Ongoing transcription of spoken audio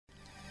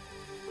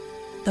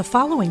The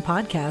following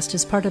podcast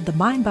is part of the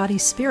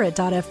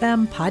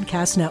MindBodySpirit.fm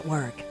podcast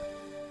network.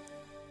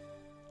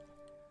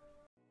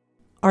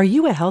 Are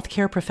you a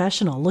healthcare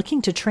professional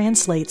looking to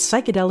translate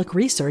psychedelic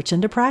research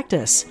into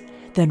practice?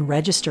 Then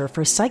register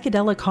for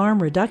Psychedelic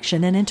Harm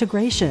Reduction and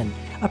Integration,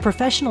 a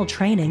professional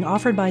training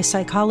offered by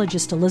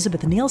psychologist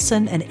Elizabeth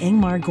Nielsen and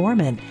Ingmar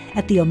Gorman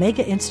at the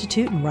Omega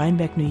Institute in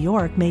Rhinebeck, New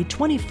York, May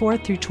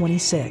 24th through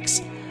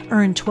 26.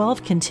 Earn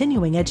 12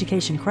 continuing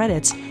education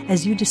credits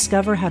as you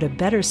discover how to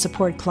better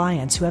support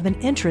clients who have an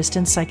interest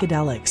in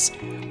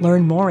psychedelics.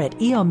 Learn more at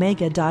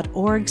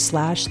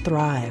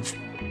eomega.org/thrive.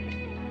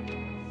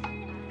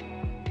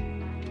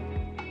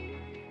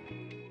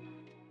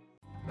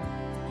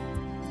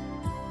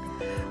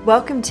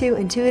 Welcome to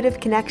Intuitive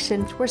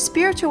Connections, where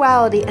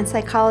spirituality and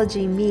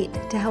psychology meet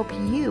to help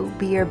you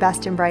be your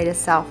best and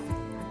brightest self.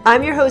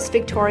 I'm your host,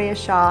 Victoria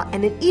Shaw,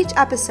 and in each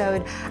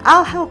episode,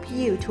 I'll help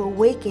you to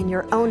awaken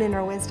your own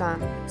inner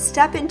wisdom,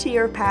 step into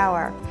your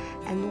power,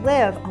 and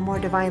live a more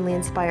divinely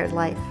inspired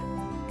life.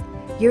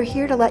 You're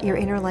here to let your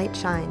inner light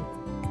shine.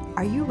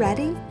 Are you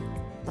ready?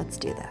 Let's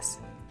do this.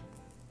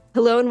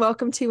 Hello and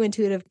welcome to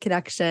Intuitive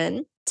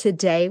Connection.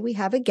 Today we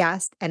have a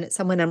guest, and it's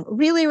someone I'm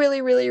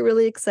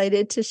really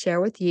excited to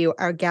share with you.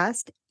 Our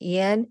guest,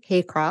 Ian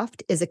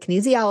Haycroft, is a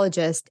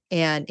kinesiologist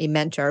and a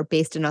mentor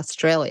based in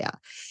Australia.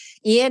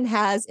 Ian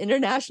has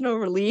international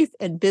relief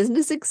and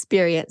business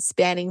experience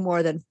spanning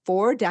more than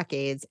 4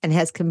 decades and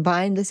has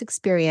combined this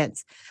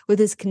experience with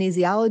his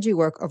kinesiology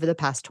work over the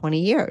past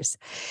 20 years.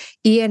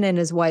 Ian and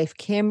his wife,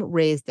 Kim,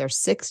 raised their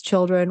 6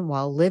 children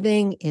while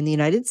living in the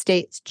United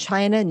States,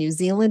 China, New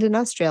Zealand, and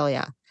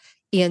Australia.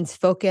 Ian's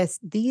focus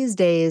these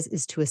days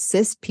is to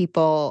assist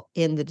people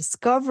in the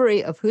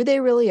discovery of who they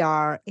really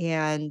are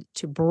and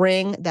to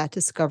bring that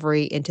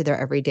discovery into their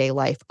everyday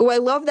life. Oh, I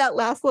love that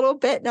last little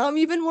bit. Now I'm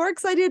even more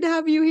excited to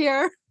have you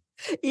here.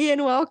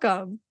 Ian,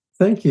 welcome.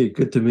 Thank you.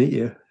 Good to meet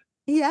you.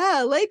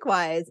 Yeah,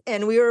 likewise.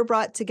 And we were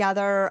brought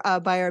together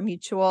by our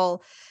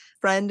mutual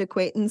friend,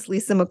 acquaintance,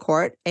 Lisa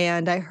McCourt.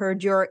 And I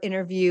heard your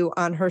interview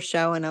on her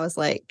show and I was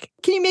like,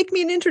 can you make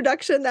me an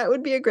introduction? That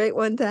would be a great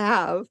one to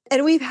have.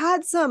 And we've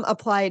had some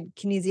applied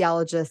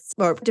kinesiologists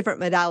or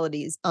different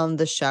modalities on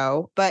the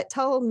show, but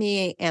tell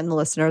me and the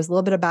listeners a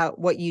little bit about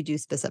what you do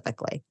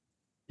specifically.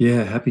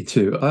 Yeah, happy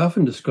to. I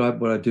often describe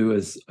what I do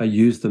as I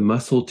use the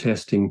muscle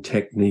testing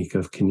technique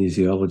of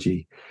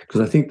kinesiology,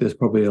 because I think there's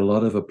probably a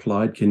lot of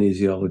applied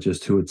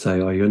kinesiologists who would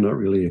say, oh, you're not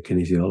really a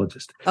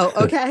kinesiologist. Oh,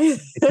 okay.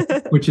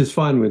 Which is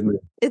fine with me.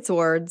 It's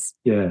words.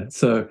 Yeah.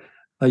 So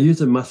I use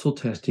a muscle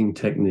testing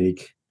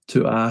technique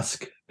to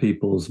ask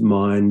people's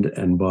mind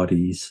and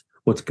bodies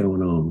what's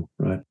going on,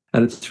 right?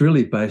 And it's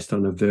really based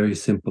on a very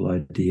simple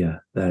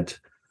idea that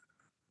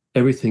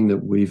everything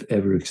that we've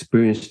ever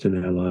experienced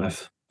in our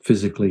life,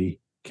 physically,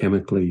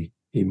 chemically,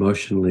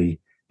 emotionally,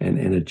 and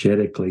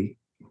energetically,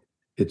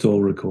 it's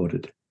all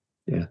recorded.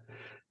 Yeah.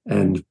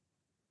 And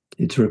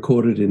it's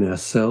recorded in our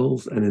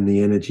cells and in the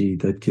energy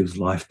that gives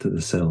life to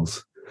the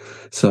cells.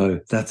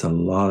 So that's a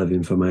lot of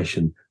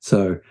information.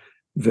 So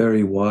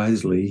very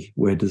wisely,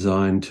 we're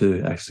designed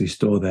to actually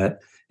store that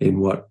in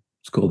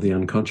what's called the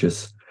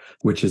unconscious,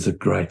 which is a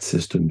great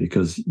system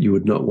because you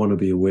would not want to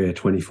be aware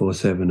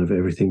 24/7 of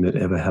everything that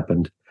ever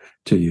happened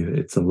to you.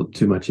 It's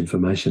too much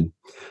information.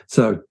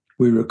 So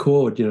we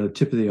record, the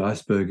tip of the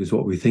iceberg is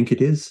what we think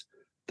it is.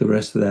 The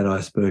rest of that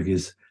iceberg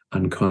is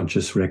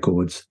unconscious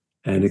records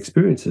and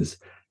experiences.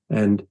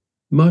 And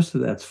most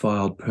of that's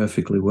filed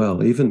perfectly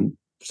well. Even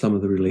some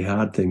of the really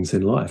hard things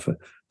in life,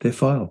 they're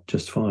filed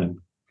just fine.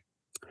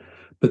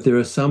 But there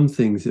are some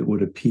things that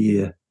would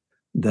appear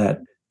that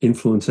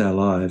influence our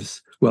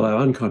lives. Well, our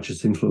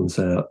unconscious influence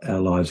our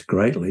lives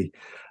greatly.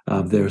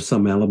 There are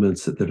some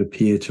elements that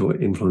appear to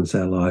influence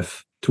our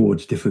life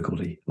towards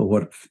difficulty or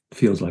what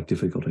feels like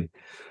difficulty.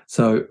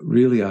 So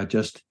really, I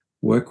just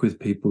work with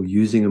people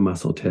using a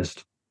muscle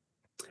test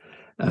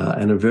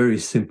and a very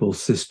simple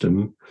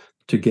system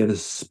to get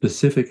as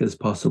specific as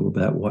possible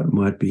about what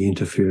might be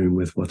interfering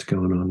with what's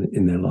going on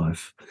in their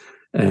life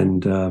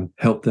and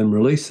help them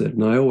release it.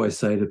 And I always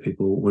say to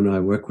people when I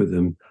work with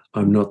them,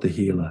 I'm not the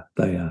healer,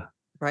 they are.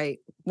 Right.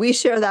 We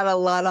share that a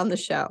lot on the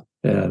show.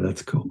 Yeah,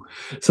 that's cool.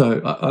 So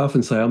I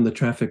often say I'm the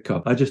traffic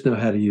cop. I just know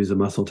how to use a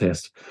muscle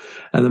test.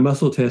 And the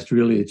muscle test,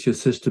 really, it's your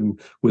system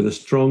with a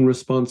strong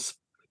response.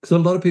 Because a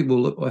lot of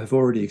people have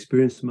already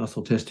experienced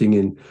muscle testing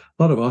in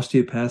a lot of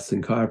osteopaths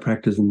and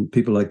chiropractors and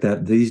people like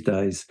that. These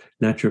days,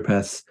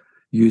 naturopaths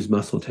use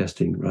muscle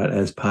testing, right,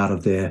 as part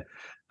of their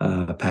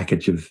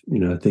package of,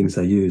 things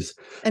they use.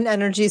 And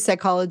energy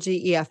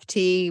psychology,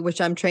 EFT,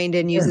 which I'm trained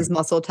in, uses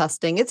muscle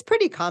testing. It's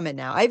pretty common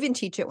now. I even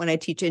teach it when I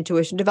teach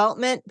intuition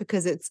development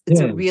because it's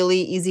a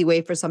really easy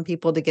way for some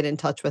people to get in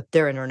touch with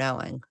their inner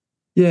knowing.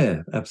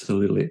 Yeah,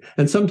 absolutely.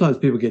 And sometimes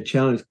people get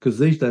challenged because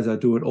these days I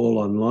do it all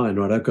online,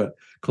 right? I've got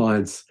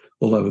clients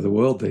all over the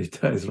world these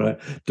days, right?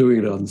 Doing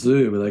it on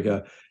Zoom and they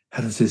go,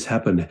 how does this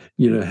happen?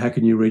 How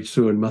can you reach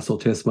through and muscle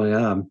test my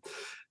arm?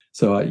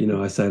 So,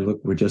 I say,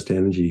 look, we're just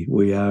energy.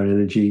 We are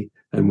energy.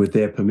 And with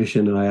their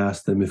permission, I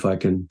ask them if I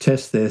can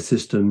test their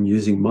system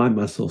using my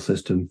muscle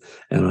system.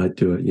 And I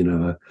do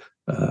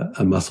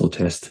a muscle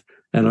test.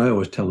 And I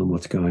always tell them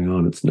what's going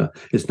on. It's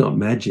not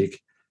magic.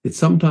 It's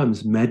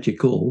sometimes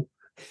magical,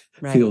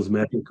 Right. feels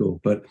magical,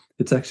 but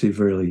it's actually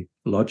very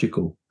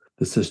logical.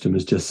 The system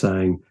is just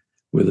saying,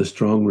 with a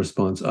strong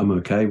response, I'm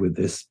okay with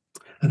this,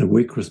 and a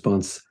weak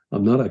response,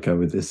 I'm not okay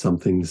with this.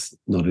 Something's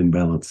not in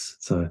balance.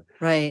 So,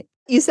 right.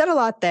 You said a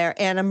lot there,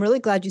 and I'm really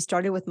glad you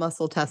started with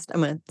muscle test. I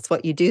mean, it's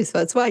what you do, so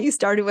that's why you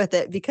started with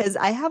it, because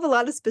I have a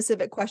lot of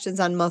specific questions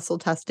on muscle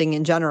testing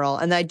in general,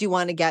 and I do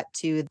want to get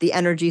to the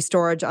energy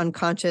storage,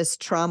 unconscious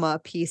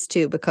trauma piece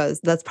too, because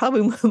that's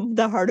probably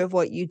the heart of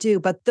what you do.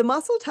 But the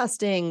muscle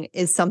testing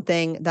is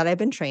something that I've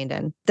been trained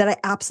in that I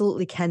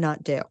absolutely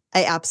cannot do.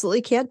 I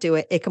absolutely can't do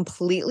it. It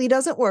completely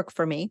doesn't work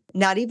for me,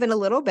 not even a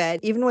little bit.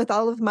 Even with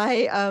all of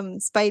my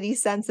spidey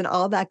sense and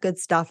all that good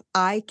stuff,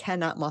 I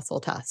cannot muscle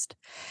test.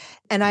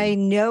 And I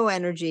know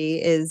energy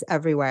is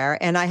everywhere.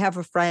 And I have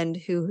a friend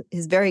who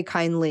is very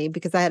kindly,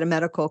 because I had a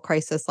medical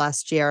crisis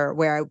last year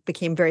where I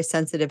became very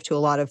sensitive to a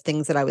lot of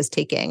things that I was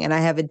taking. And I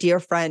have a dear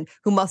friend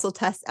who muscle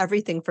tests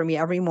everything for me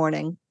every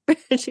morning.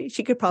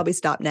 She could probably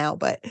stop now,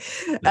 but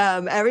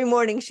every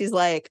morning she's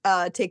like,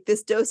 take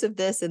this dose of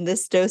this and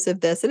this dose of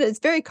this. And it's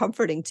very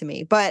comforting to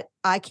me, but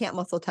I can't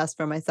muscle test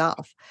for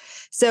myself.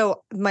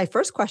 So my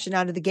first question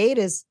out of the gate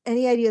is,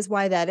 any ideas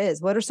why that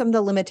is? What are some of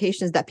the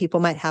limitations that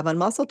people might have on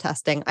muscle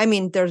testing? I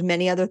mean, there's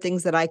many other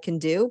things that I can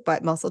do,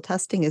 but muscle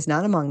testing is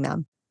not among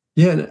them.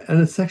 yeah,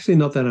 and it's actually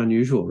not that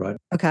unusual, right?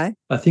 Okay.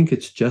 I think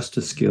it's just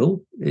a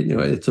skill.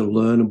 It's a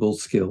learnable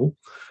skill,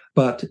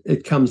 but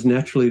it comes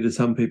naturally to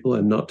some people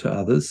and not to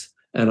others.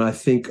 And I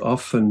think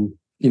often,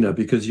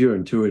 because you're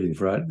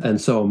intuitive, right?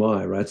 And so am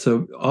I, right?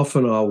 So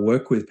often I'll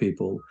work with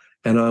people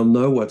and I'll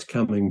know what's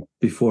coming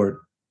before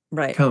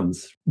it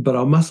comes, but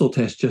I'll muscle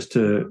test just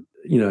to,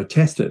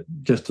 test it,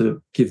 just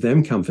to give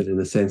them comfort in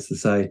a sense to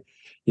say,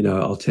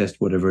 I'll test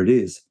whatever it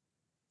is.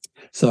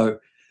 So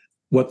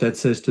what that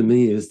says to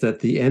me is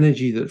that the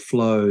energy that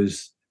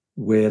flows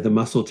where the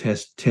muscle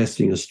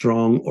testing is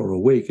strong or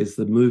weak is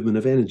the movement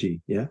of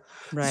energy. Yeah.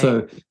 Right.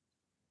 So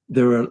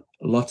there are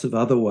lots of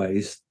other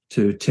ways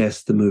to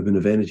test the movement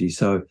of energy.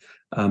 So,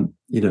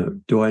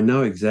 do I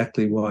know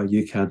exactly why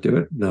you can't do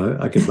it? No,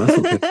 I can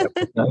muscle test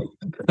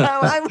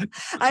that.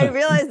 I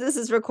realize this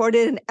is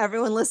recorded and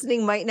everyone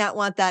listening might not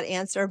want that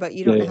answer, but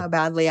you don't know how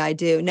badly I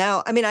do.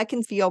 No, I mean, I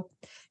can feel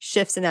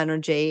shifts in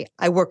energy.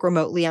 I work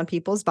remotely on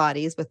people's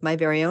bodies with my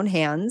very own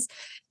hands,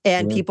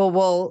 and people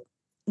will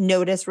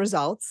notice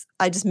results.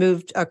 I just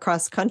moved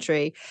across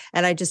country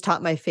and I just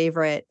taught my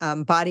favorite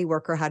body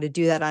worker how to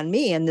do that on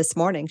me. And this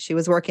morning she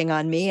was working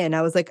on me and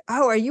I was like,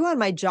 oh, are you on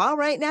my jaw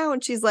right now?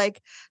 And she's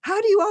like,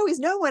 how do you always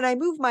know when I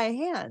move my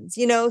hands?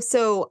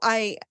 So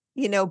I,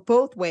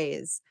 both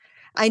ways.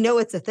 I know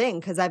it's a thing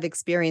because I've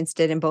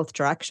experienced it in both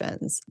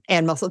directions.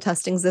 And muscle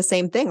testing is the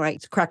same thing,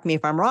 right? Correct me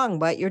if I'm wrong,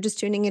 but you're just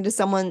tuning into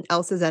someone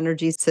else's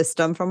energy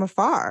system from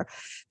afar.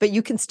 But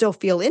you can still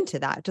feel into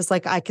that. Just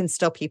like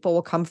people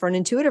will come for an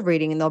intuitive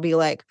reading and they'll be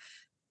like,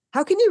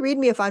 how can you read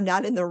me if I'm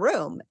not in the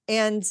room?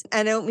 And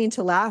I don't mean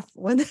to laugh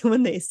when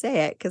they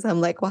say it, because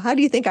I'm like, well, how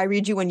do you think I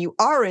read you when you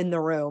are in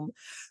the room?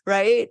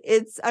 Right?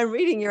 I'm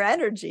reading your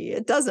energy.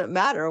 It doesn't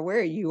matter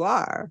where you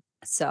are.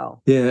 So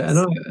yeah,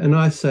 and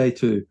I say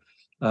to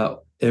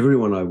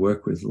everyone I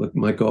work with, look,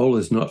 my goal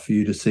is not for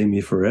you to see me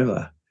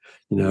forever.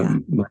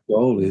 My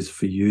goal is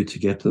for you to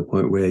get to the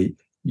point where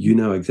you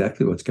know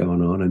exactly what's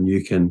going on and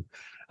you can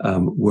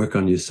work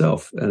on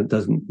yourself, and it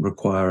doesn't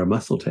require a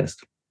muscle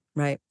test.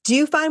 Right. Do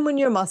you find when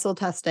you're muscle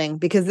testing,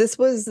 because this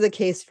was the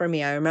case for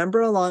me, I remember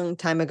a long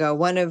time ago,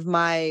 one of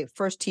my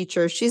first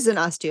teachers, she's an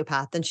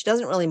osteopath and she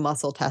doesn't really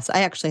muscle test.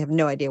 I actually have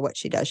no idea what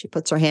she does. She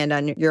puts her hand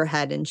on your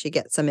head and she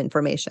gets some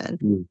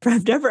information.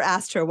 I've never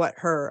asked her what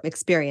her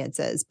experience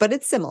is, but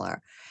it's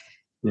similar.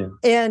 Yeah.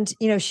 And,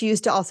 she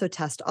used to also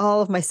test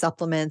all of my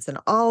supplements and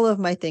all of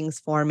my things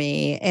for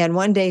me. And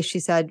one day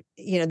she said,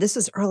 this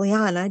was early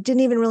on. I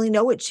didn't even really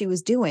know what she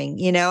was doing.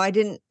 I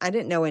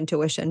didn't know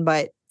intuition,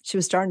 but she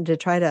was starting to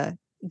try to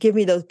give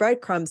me those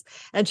breadcrumbs.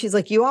 And she's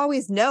like, you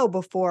always know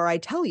before I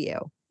tell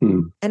you.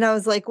 And I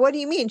was like, what do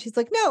you mean? She's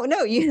like, no,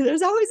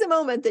 there's always a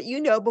moment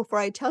that before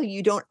I tell you,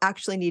 you don't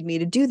actually need me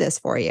to do this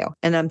for you.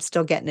 And I'm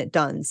still getting it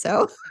done.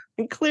 So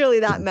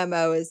clearly that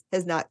memo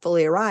has not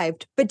fully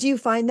arrived. But do you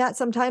find that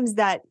sometimes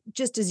that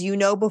just as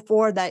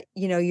before that,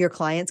 your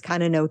clients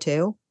kind of know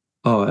too?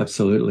 Oh,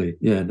 absolutely.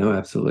 Yeah, no,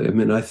 absolutely. I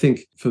mean, I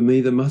think for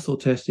me, the muscle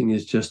testing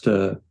is just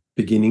a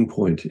beginning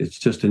point. It's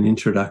just an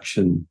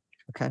introduction.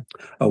 Okay.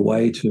 A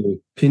way to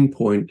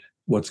pinpoint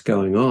what's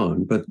going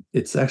on, but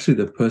it's actually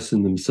the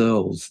person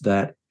themselves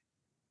that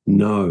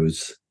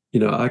knows.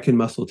 I can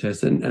muscle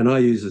test and I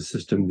use a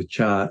system with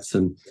charts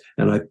and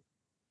I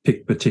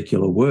pick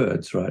particular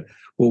words, right?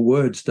 Well,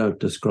 words don't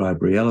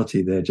describe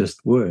reality, they're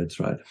just words,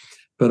 right?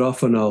 But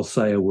often I'll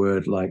say a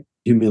word like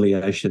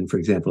humiliation, for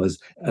example,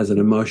 as an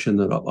emotion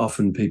that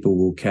often people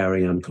will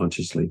carry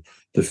unconsciously,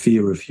 the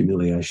fear of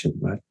humiliation,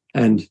 right?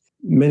 And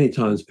many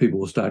times people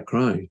will start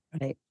crying.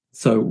 Right.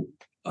 So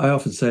I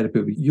often say to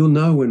people, you'll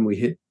know when we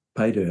hit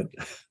pay dirt.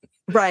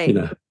 Right.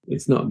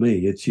 It's not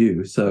me, it's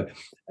you. So,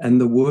 and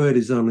the word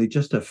is only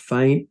just a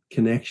faint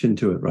connection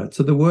to it, right?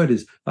 So the word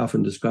is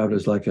often described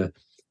as like a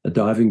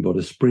diving board,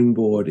 a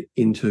springboard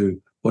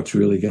into what's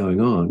really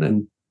going on.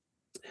 And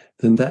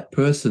then that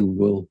person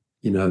will,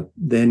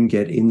 then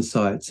get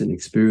insights and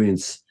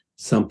experience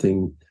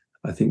something,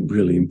 I think,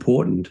 really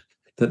important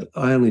that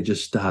I only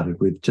just started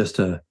with just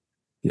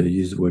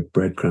use the word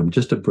breadcrumb,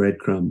 just a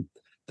breadcrumb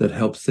that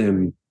helps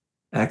them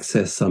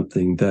access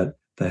something that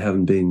they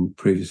haven't been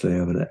previously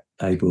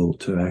able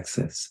to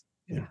access.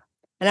 Yeah.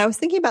 And I was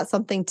thinking about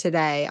something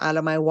today out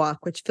of my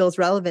walk, which feels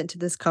relevant to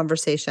this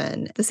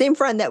conversation. The same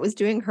friend that was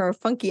doing her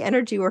funky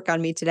energy work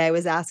on me today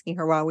was asking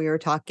her while we were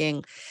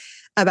talking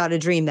about a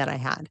dream that I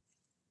had.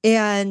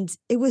 And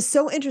it was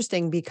so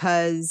interesting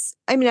because,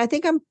 I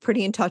think I'm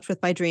pretty in touch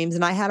with my dreams,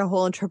 and I had a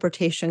whole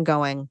interpretation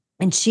going.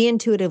 And she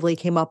intuitively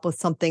came up with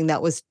something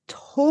that was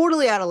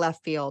totally out of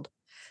left field,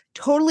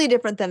 totally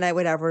different than I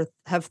would ever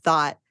have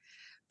thought.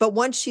 But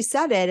once she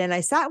said it and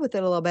I sat with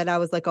it a little bit, I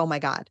was like, oh my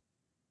God,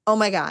 oh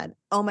my God,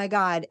 oh my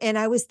God. And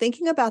I was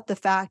thinking about the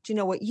fact,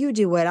 what you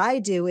do, what I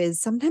do is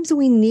sometimes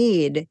we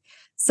need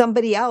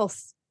somebody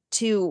else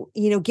to,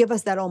 give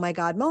us that, oh my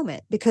God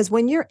moment, because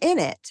when you're in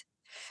it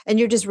and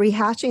you're just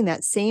rehashing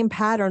that same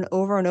pattern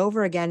over and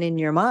over again in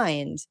your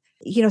mind,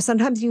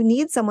 sometimes you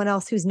need someone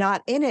else who's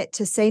not in it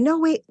to say, no,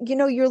 wait,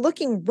 you're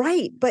looking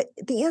right, but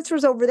the answer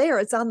is over there.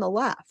 It's on the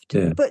left.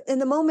 Yeah. But in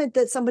the moment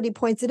that somebody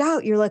points it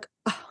out, you're like,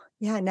 oh,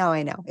 yeah, now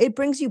I know. It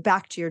brings you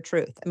back to your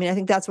truth. I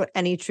think that's what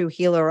any true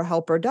healer or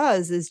helper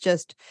does, is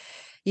just,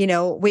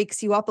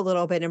 wakes you up a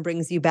little bit and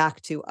brings you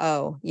back to,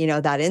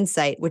 that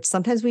insight, which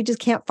sometimes we just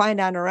can't find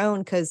on our own,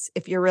 because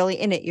if you're really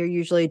in it, you're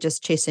usually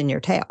just chasing your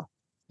tail.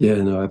 Yeah,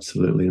 no,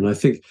 absolutely. And I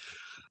think,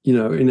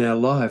 in our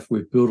life,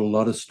 we've built a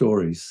lot of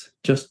stories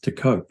just to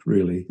cope,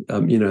 really.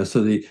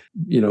 So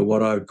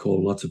what I would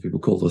call, lots of people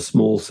call the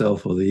small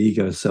self or the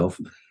ego self,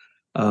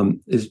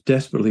 is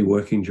desperately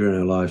working during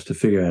our lives to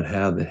figure out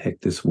how the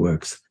heck this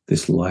works,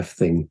 this life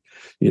thing,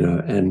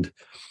 and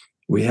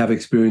we have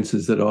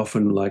experiences that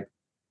often are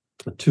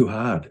too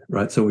hard,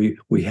 right? So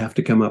we have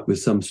to come up with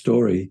some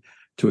story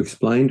to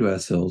explain to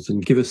ourselves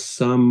and give us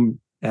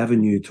some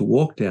avenue to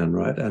walk down,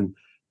 right? And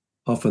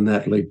often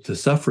that leads to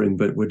suffering,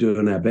 but we're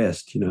doing our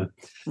best,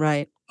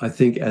 Right. I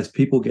think as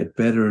people get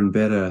better and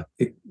better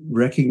at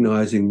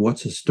recognizing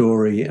what's a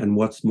story and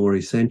what's more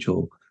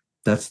essential,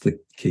 that's the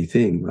key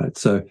thing, right?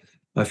 So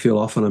I feel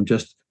often I'm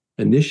just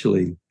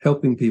initially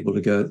helping people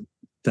to go,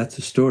 that's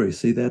a story.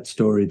 See, that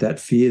story, that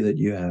fear that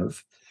you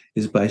have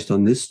is based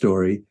on this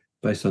story,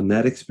 based on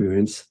that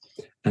experience.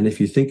 And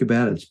if you think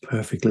about it, it's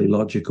perfectly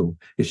logical.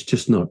 It's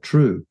just not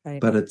true, Right.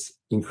 but it's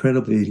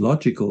incredibly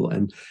logical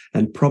and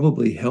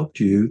probably helped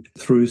you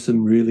through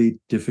some really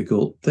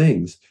difficult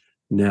things.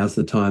 Now's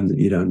the time that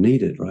you don't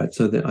need it, right?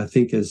 So that I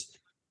think as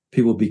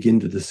people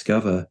begin to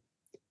discover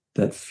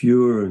that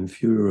fewer and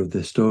fewer of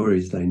the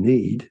stories they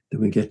need,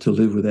 then we get to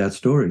live without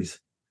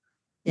stories,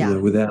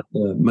 without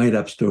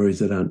made-up stories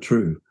that aren't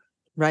true.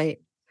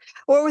 Right.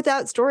 Or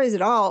without stories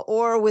at all,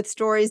 or with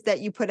stories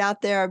that you put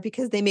out there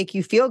because they make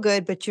you feel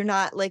good, but you're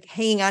not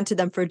hanging on to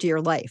them for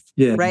dear life.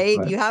 Yeah, right?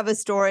 right. You have a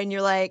story and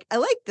you're like, I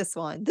like this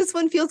one. This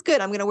one feels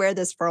good. I'm going to wear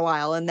this for a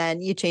while. And then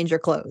you change your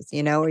clothes,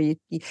 or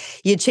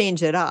you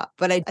change it up.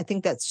 But I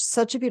think that's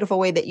such a beautiful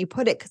way that you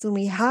put it. Because when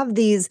we have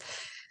these,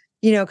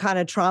 kind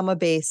of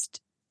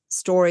trauma-based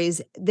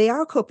stories, they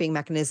are coping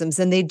mechanisms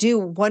and they do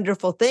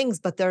wonderful things,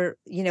 but they're,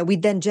 we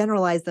then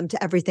generalize them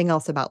to everything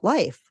else about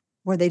life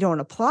where they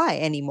don't apply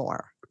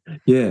anymore.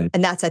 Yeah.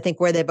 And that's, I think,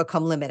 where they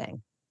become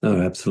limiting.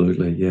 Oh,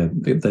 absolutely. Yeah.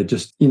 They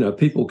just,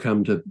 people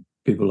come to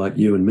people like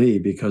you and me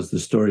because the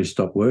stories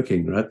stop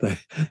working, right?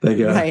 They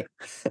go, right.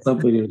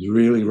 Something is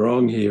really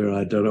wrong here.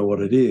 I don't know what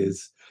it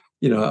is.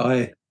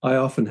 I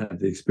often have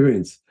the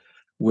experience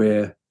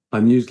where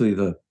I'm usually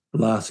the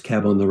last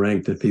cab on the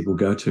rank that people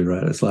go to,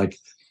 right? It's like,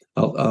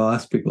 I'll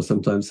ask people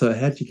sometimes, so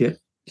how'd you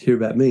hear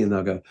about me? And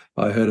they'll go,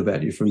 I heard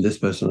about you from this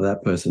person or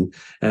that person.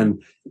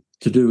 And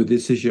to do with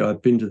this issue,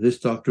 I've been to this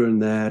doctor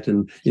and that,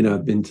 and,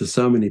 I've been to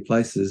so many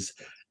places.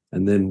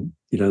 And then,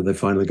 they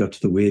finally got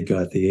to the weird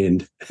guy at the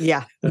end.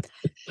 Yeah.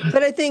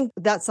 But I think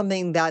that's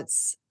something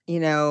that's,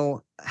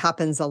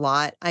 happens a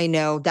lot. I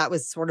know that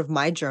was sort of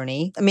my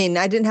journey. I mean,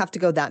 I didn't have to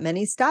go that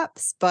many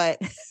steps,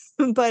 but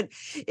but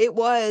it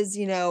was,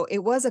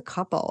 it was a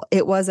couple.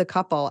 It was a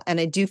couple. And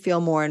I do feel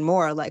more and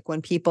more like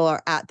when people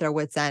are at their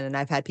wits' end, and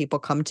I've had people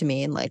come to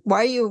me and like, why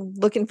are you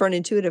looking for an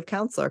intuitive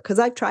counselor? Because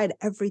I've tried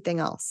everything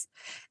else.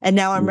 And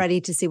now I'm ready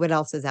to see what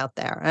else is out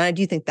there. And I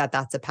do think that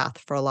that's a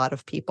path for a lot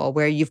of people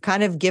where you've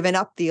kind of given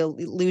up the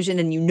illusion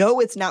and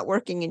it's not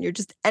working and you're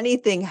just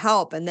anything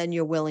help. And then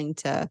you're willing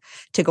to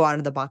go out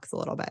of the box a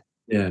little bit.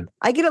 Yeah.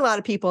 I get a lot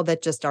of people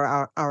that just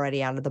are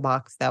already out of the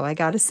box, though, I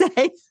got to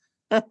say.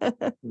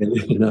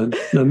 No,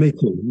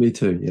 me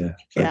too. Yeah.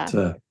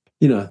 But,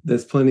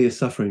 there's plenty of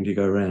suffering to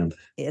go around.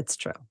 It's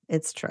true.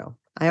 It's true.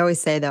 I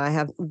always say, though, I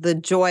have the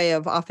joy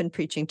of often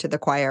preaching to the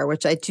choir,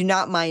 which I do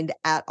not mind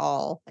at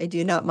all. I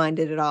do not mind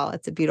it at all.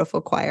 It's a beautiful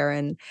choir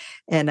and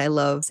I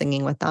love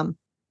singing with them.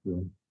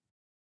 Yeah.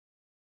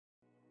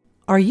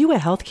 Are you a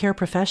healthcare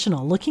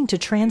professional looking to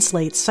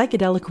translate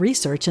psychedelic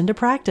research into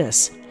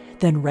practice?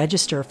 Then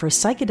register for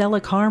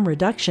Psychedelic Harm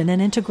Reduction and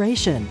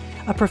Integration,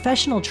 a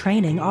professional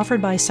training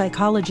offered by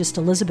psychologist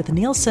Elizabeth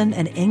Nielsen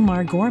and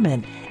Ingmar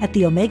Gorman at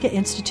the Omega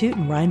Institute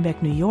in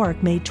Rhinebeck, New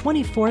York, May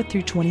 24th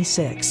through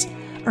 26.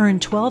 Earn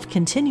 12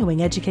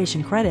 continuing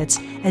education credits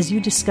as you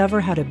discover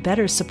how to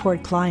better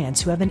support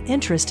clients who have an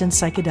interest in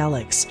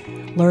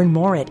psychedelics. Learn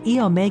more at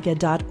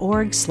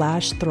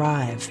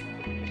eomega.org/thrive.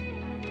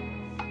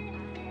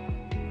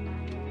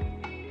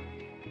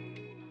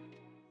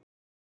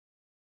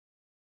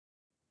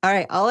 All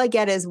right. All I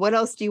get is, what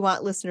else do you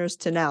want listeners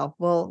to know?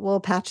 We'll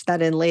patch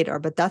that in later,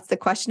 but that's the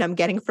question I'm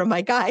getting from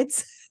my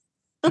guides.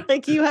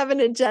 Like, you have an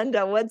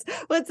agenda. What's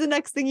the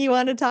next thing you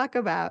want to talk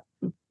about?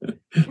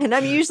 And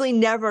I'm usually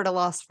never at a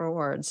loss for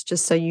words,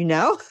 just so you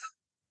know.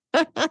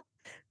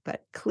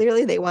 But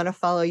clearly they want to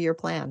follow your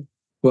plan.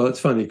 Well,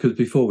 it's funny because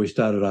before we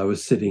started, I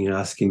was sitting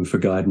asking for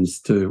guidance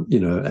to,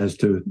 as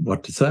to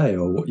what to say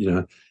or,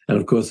 and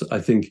of course, I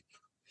think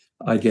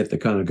I get the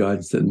kind of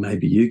guidance that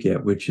maybe you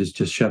get, which is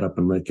just shut up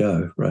and let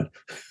go, right?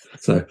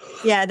 So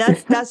yeah,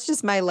 that's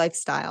just my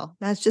lifestyle.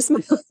 That's just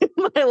my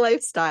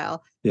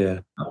lifestyle. Yeah,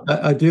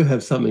 I do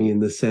have something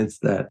in the sense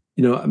that,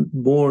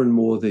 more and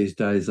more these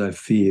days, I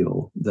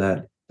feel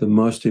that the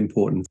most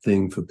important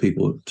thing for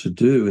people to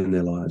do in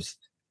their lives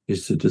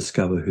is to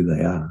discover who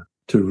they are,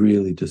 to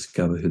really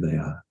discover who they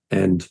are.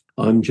 And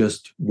I'm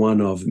just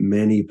one of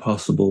many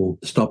possible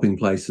stopping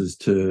places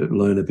to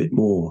learn a bit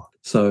more.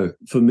 So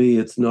for me,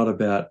 it's not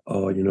about,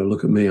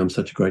 look at me, I'm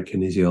such a great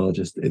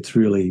kinesiologist. It's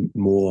really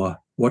more,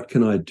 what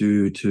can I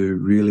do to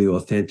really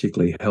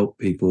authentically help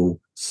people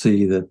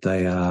see that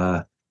they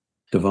are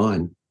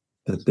divine,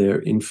 that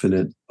they're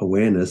infinite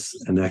awareness,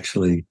 and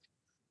actually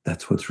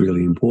that's what's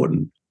really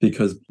important.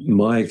 Because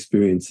my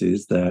experience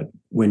is that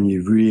when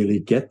you really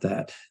get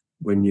that,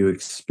 when you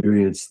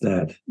experience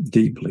that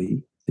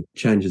deeply, it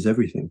changes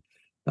everything.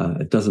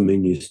 It doesn't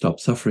mean you stop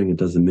suffering. It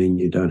doesn't mean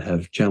you don't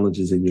have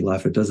challenges in your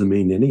life. It doesn't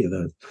mean any of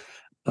those.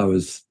 I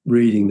was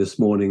reading this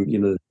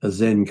morning, a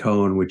Zen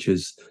koan, which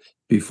is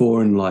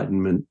before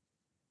enlightenment,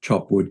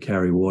 chop wood,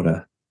 carry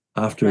water.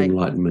 After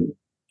enlightenment,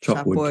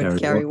 chop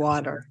wood, carry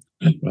water.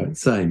 Right,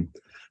 same.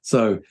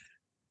 So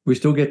we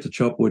still get to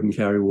chop wood and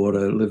carry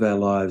water, live our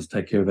lives,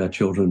 take care of our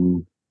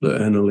children,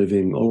 earn a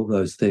living, all of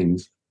those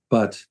things.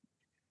 But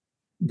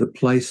the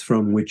place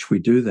from which we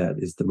do that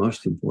is the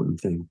most important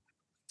thing.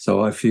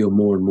 So I feel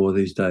more and more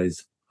these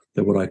days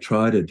that what I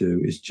try to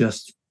do is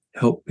just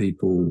help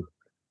people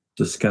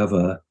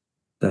discover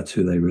that's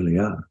who they really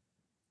are.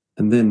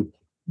 And then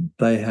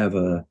they have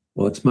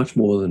it's much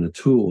more than a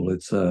tool.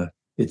 It's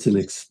an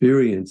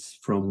experience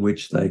from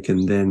which they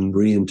can then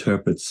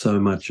reinterpret so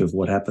much of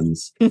what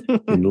happens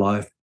in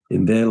life,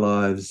 in their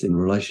lives, in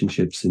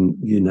relationships, in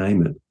you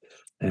name it.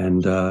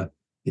 And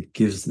it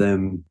gives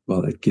them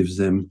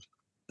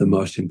the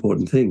most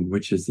important thing,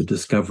 which is the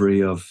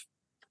discovery of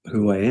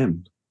who I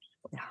am.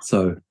 Yeah.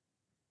 So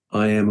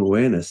I am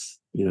awareness,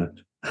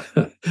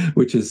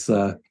 which is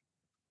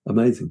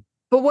amazing.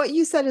 But what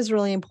you said is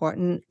really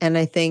important. And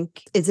I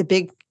think it's a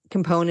big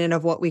component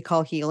of what we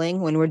call healing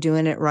when we're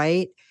doing it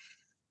right.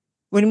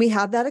 When we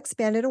have that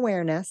expanded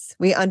awareness,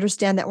 we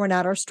understand that we're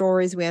not our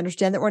stories. We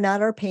understand that we're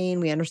not our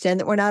pain. We understand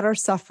that we're not our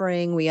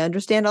suffering. We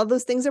understand all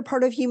those things are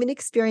part of human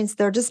experience.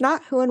 They're just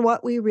not who and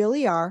what we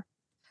really are.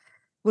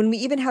 When we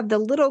even have the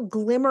little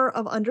glimmer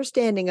of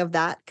understanding of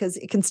that, because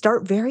it can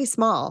start very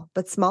small,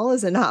 but small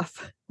is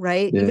enough,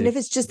 right? Yeah. Even if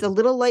it's just a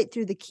little light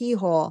through the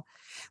keyhole,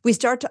 we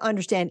start to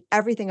understand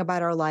everything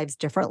about our lives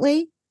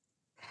differently,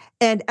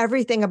 and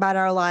everything about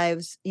our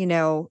lives,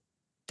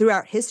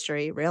 throughout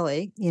history,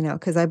 really,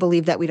 because I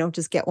believe that we don't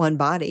just get one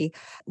body,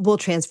 will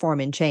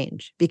transform and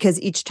change. Because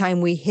each time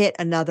we hit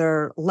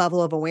another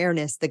level of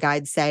awareness, the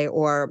guides say,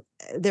 or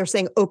they're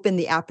saying, open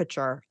the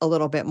aperture a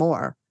little bit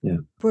more. Yeah.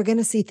 We're going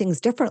to see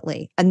things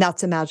differently. And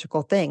that's a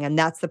magical thing. And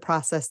that's the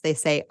process, they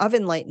say, of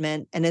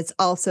enlightenment. And it's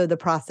also the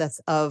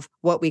process of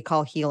what we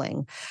call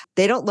healing.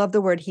 They don't love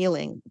the word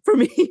healing for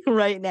me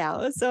right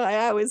now. So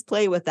I always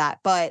play with that.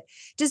 But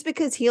just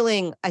because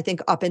healing, I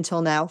think up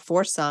until now,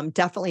 for some,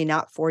 definitely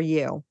not for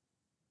you,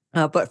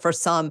 but for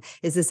some,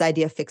 is this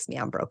idea of fix me,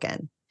 I'm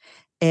broken.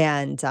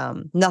 And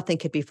nothing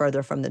could be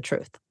further from the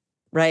truth.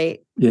 Right?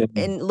 Yeah.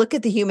 And look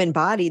at the human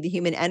body, the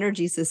human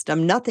energy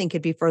system. Nothing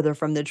could be further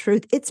from the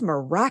truth. It's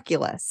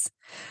miraculous,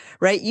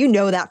 right? You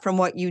know that from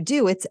what you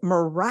do. It's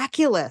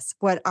miraculous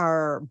what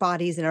our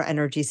bodies and our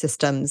energy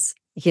systems,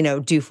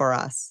 do for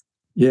us.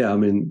 Yeah. I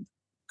mean,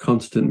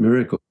 constant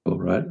miracle,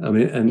 right? I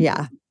mean, and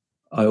yeah.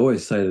 I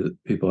always say to the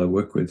people I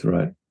work with,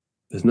 right,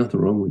 there's nothing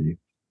wrong with you.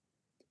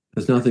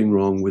 There's nothing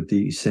wrong with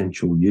the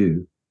essential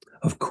you.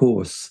 Of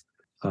course,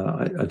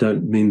 I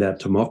don't mean that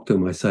to mock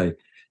them. I say,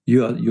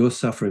 you're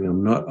suffering.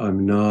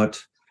 I'm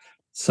not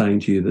saying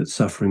to you that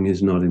suffering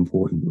is not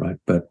important, right?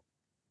 But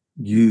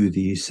you,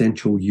 the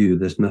essential you,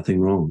 there's nothing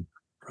wrong,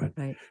 right?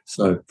 Right.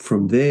 So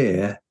from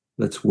there,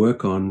 let's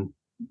work on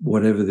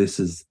whatever this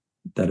is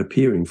that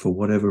appearing for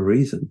whatever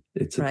reason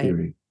it's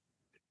appearing.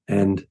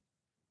 And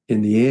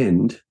in the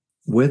end,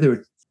 whether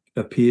it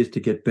appears to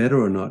get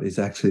better or not is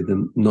actually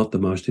not the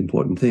most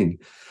important thing.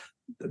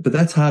 But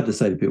that's hard to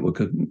say to people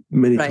because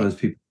many times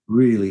people are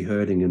really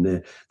hurting and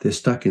they're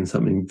stuck in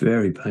something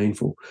very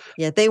painful.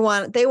 Yeah, they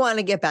want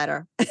to get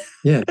better.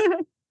 Yeah.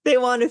 They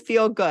want to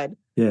feel good.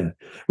 Yeah,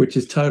 which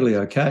is totally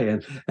okay.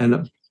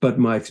 But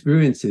my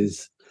experience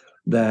is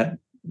that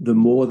the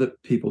more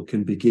that people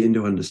can begin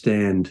to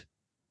understand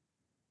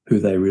who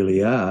they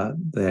really are,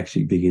 they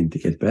actually begin to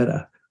get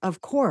better.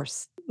 Of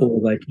course. Or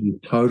they can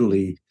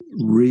totally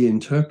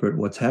reinterpret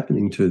what's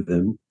happening to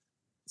them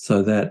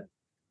so that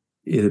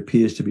it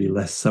appears to be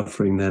less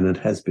suffering than it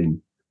has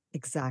been.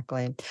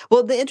 Exactly.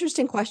 Well, the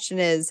interesting question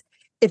is,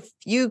 if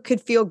you could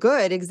feel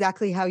good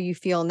exactly how you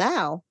feel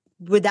now,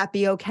 would that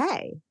be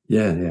okay?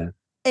 Yeah, yeah.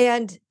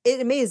 And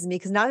it amazes me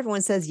because not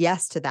everyone says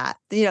yes to that.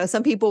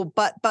 Some people,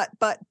 but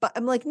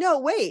I'm like, no,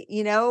 wait,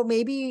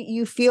 maybe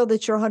you feel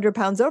that you're 100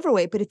 pounds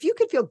overweight, but if you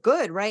could feel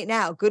good right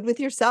now, good with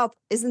yourself,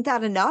 isn't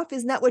that enough?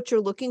 Isn't that what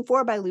you're looking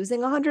for by losing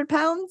 100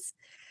 pounds?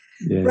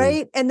 Yeah.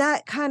 Right. And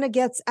that kind of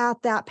gets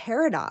at that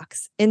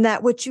paradox in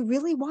that what you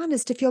really want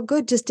is to feel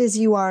good just as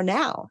you are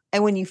now.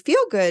 And when you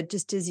feel good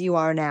just as you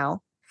are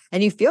now,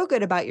 and you feel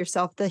good about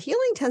yourself, the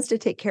healing tends to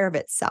take care of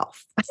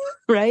itself,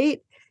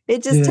 right?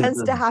 It just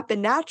tends to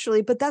happen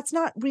naturally, but that's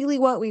not really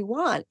what we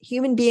want.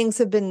 Human beings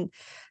have been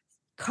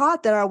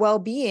caught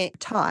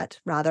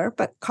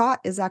but caught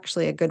is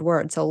actually a good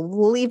word. So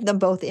we'll leave them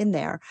both in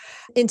there,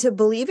 into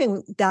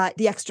believing that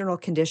the external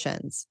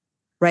conditions,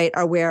 right,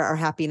 are where our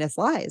happiness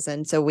lies.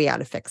 And so we got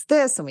to fix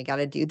this and we got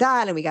to do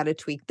that and we got to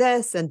tweak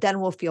this and then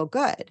we'll feel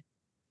good.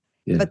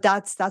 Yeah. But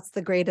that's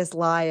the greatest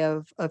lie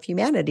of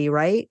humanity,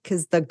 right?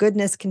 Because the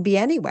goodness can be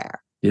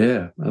anywhere.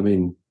 Yeah. I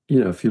mean,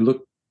 if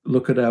you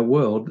look at our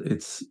world,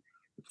 it's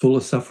full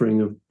of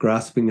suffering of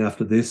grasping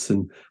after this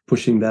and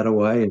pushing that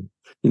away. And,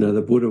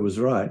 the Buddha was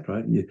right?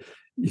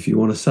 If you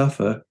want to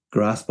suffer,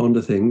 grasp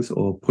onto things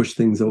or push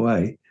things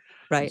away.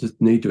 Right. You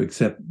just need to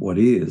accept what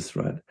is,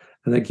 right?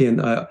 And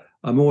again,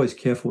 I'm always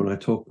careful when I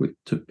talk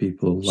to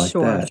people like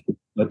that.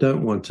 I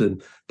don't want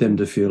them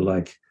to feel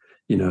like,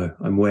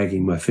 I'm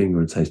wagging my finger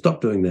and say,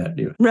 stop doing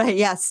that. Right.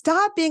 Yeah.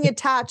 Stop being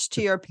attached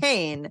to your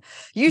pain.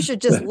 You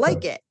should just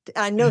like it.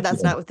 I know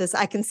that's not what this,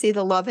 I can see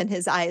the love in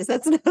his eyes.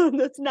 That's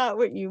not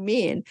what you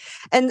mean.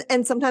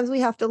 And sometimes we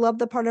have to love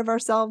the part of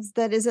ourselves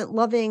that isn't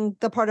loving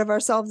the part of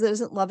ourselves that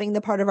isn't loving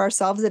the part of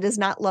ourselves that is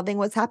not loving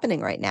what's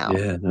happening right now.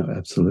 Yeah, no,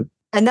 absolutely.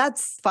 And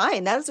that's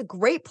fine. That is a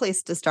great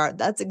place to start.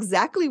 That's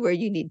exactly where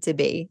you need to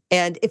be.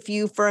 And if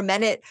you, for a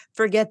minute,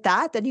 forget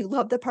that, then you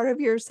love the part of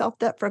yourself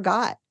that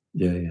forgot.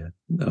 Yeah, yeah.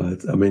 No,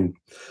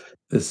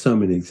 there's so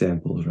many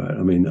examples, right?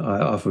 I mean, I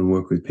often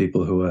work with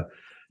people who are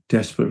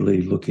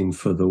desperately looking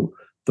for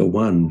the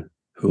one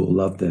who will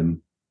love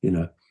them,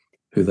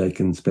 who they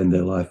can spend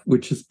their life,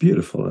 which is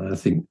beautiful. And I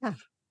think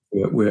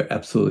we're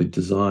absolutely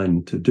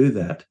designed to do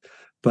that.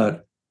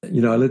 But I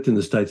lived in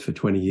the States for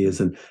 20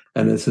 years, and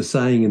it's a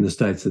saying in the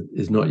States that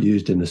is not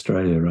used in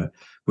Australia, right?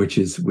 Which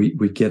is we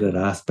get it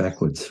ass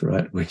backwards,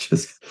 right? Which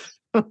is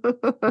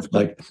it's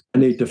like, I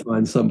need to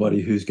find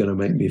somebody who's going to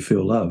make me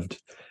feel loved.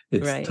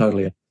 It's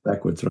totally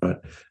backwards, right?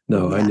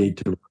 No, I need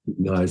to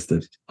recognize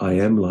that I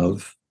am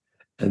love,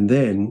 and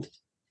then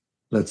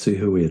let's see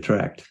who we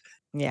attract.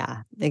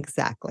 Yeah,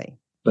 exactly.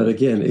 But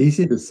again,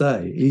 easy to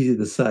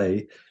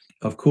say.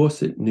 Of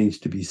course, it needs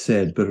to be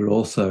said, but it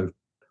also,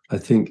 I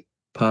think,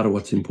 part of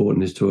what's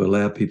important is to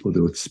allow people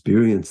to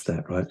experience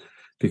that, right?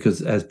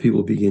 Because as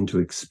people begin to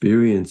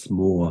experience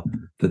more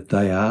that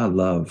they are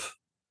love,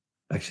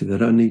 actually, they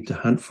don't need to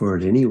hunt for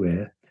it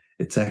anywhere.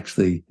 It's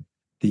actually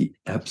the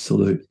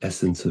absolute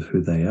essence of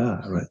who they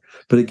are, right?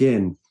 But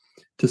again,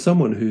 to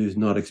someone who's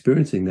not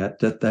experiencing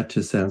that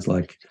just sounds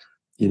like,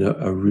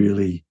 a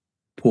really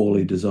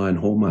poorly designed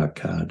Hallmark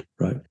card,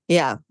 right?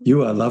 Yeah.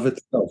 You are love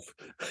itself.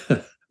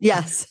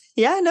 Yes.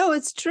 Yeah, no,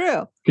 it's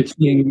true.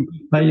 Ka-ching,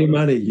 pay your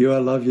money. You are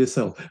love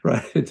yourself,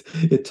 right?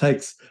 It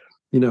takes,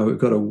 we've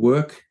got to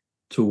work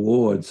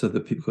towards so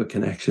that people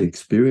can actually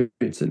experience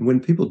it. And when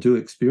people do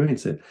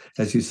experience it,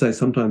 as you say,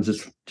 sometimes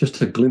it's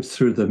just a glimpse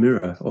through the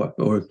mirror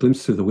or a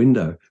glimpse through the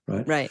window,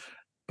 right? Right.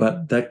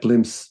 But that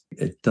glimpse,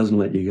 it doesn't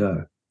let you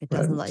go. It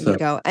doesn't let you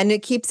go. And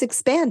it keeps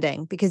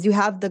expanding because you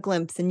have the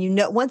glimpse and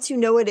once you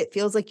know it, it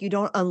feels like you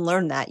don't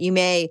unlearn that. You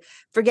may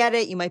forget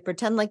it. You might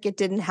pretend like it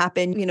didn't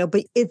happen,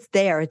 but it's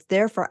there. It's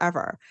there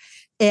forever.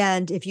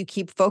 And if you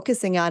keep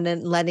focusing on it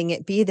and letting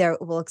it be there,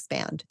 it will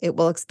expand. It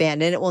will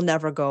expand and it will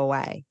never go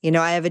away.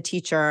 I have a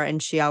teacher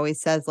and she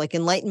always says, like,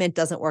 enlightenment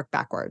doesn't work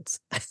backwards.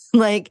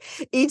 Like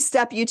each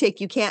step you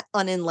take, you can't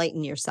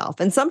unenlighten yourself.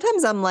 And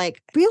sometimes I'm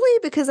like, really?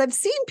 Because I've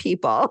seen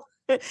people.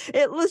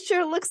 It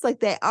sure looks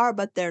like they are,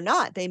 but they're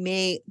not. They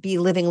may be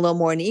living a little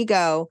more in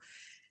ego,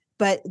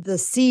 but the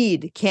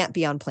seed can't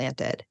be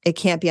unplanted. It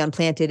can't be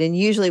unplanted. And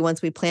usually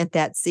once we plant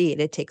that seed,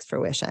 it takes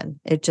fruition.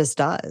 It just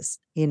does,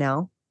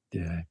 Yeah.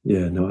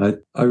 Yeah. No,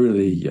 I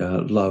really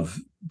love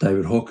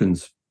David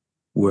Hawkins'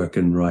 work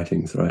and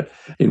writings, right?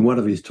 In one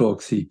of his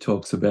talks, he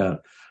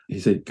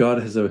said,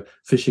 God has a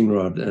fishing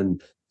rod and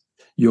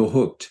you're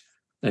hooked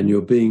and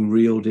you're being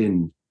reeled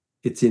in.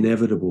 It's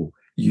inevitable.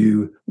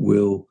 You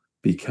will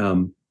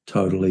become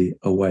totally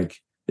awake.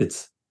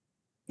 It's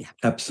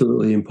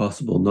absolutely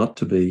impossible not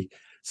to be.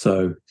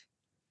 So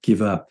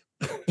give up.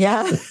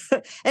 Yeah.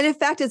 And in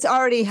fact, it's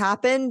already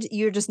happened.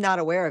 You're just not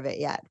aware of it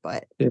yet.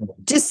 But Yeah.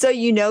 just so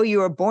you know, you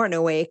were born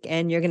awake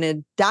and you're going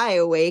to die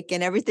awake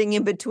and everything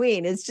in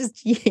between. It's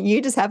just,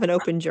 you just haven't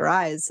opened your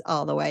eyes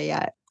all the way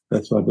yet.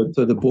 That's right. But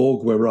so the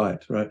Borg were right?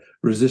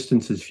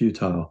 Resistance is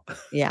futile.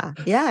 Yeah.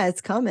 Yeah.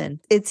 It's coming.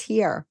 It's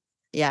here.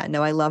 Yeah.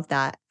 No, I love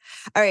that.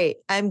 All right.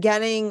 I'm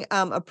getting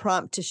a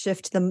prompt to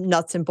shift the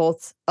nuts and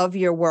bolts of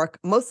your work,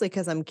 mostly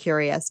because I'm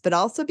curious, but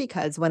also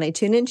because when I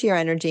tune into your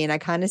energy and I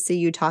kind of see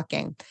you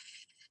talking,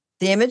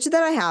 the image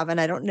that I have, and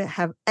I don't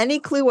have any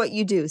clue what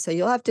you do, so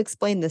you'll have to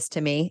explain this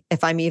to me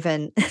if I'm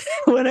even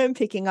what I'm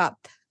picking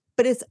up.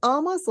 But it's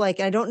almost like,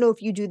 and I don't know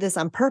if you do this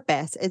on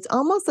purpose, it's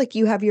almost like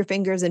you have your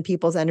fingers in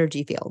people's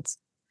energy fields.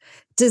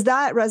 Does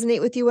that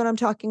resonate with you when I'm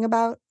talking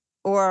about?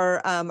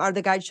 Or are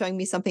the guides showing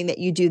me something that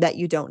you do that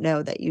you don't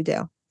know that you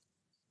do?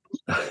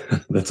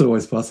 That's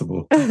always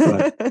possible.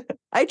 Right.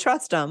 I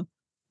trust them.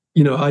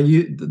 I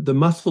use the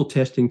muscle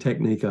testing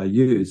technique I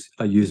use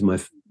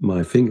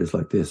my fingers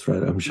like this,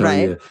 right? I'm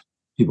showing you,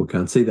 people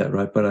can't see that,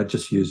 right? But I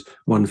just use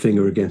one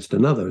finger against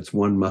another. It's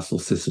one muscle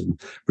system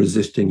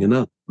resisting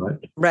another, right?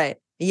 Right.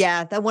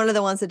 Yeah. That one of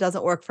the ones that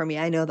doesn't work for me.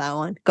 I know that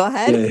one. Go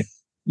ahead.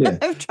 Yeah.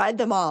 I've tried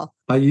them all.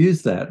 I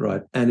use that,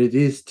 right? And it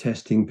is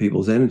testing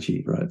people's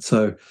energy, right?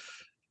 So,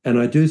 and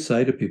I do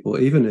say to people,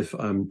 even if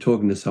I'm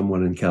talking to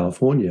someone in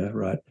California,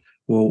 right?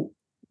 Well,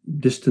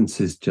 distance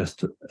is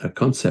just a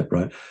concept,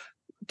 right?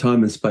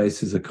 Time and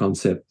space is a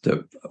concept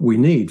that we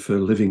need for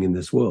living in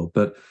this world,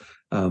 but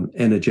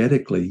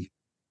energetically,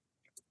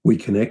 we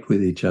connect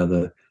with each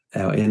other.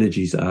 Our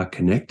energies are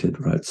connected,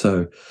 right?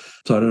 So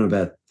I don't know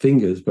about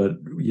fingers, but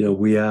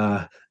we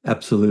are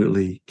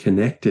absolutely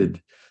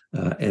connected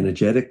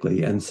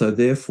energetically, and so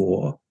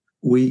therefore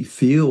we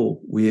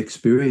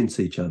experience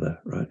each other,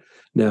 right?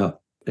 Now,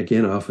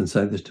 again, I often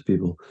say this to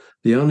people: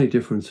 the only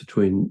difference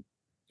between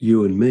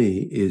you and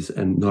me is,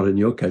 and not in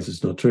your case,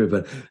 it's not true,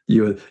 but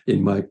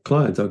in my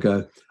clients, I'll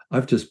go,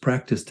 I've just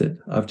practiced it.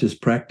 I've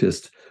just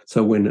practiced.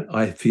 So when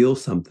I feel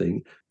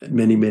something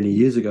many, many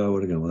years ago, I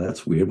would go, well,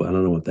 that's weird, but I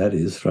don't know what that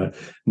is, right?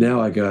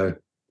 Now I go,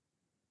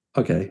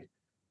 okay,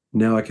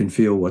 now I can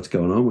feel what's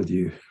going on with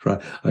you,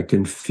 right? I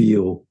can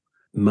feel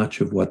much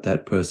of what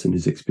that person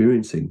is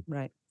experiencing.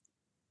 Right.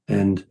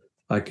 And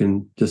I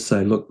can just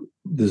say, look,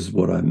 this is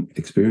what I'm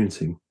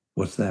experiencing.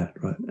 What's that,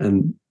 right?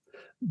 And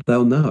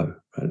they'll know,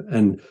 right?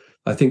 And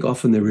I think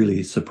often they're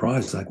really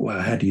surprised, like,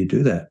 wow, how do you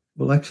do that?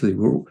 Well, actually,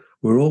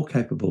 we're all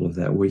capable of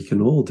that. We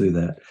can all do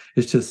that.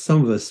 It's just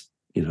some of us,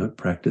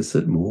 practice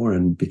it more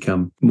and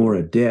become more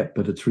adept,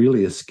 but it's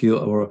really a skill,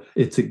 or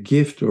it's a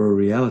gift or a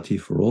reality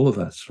for all of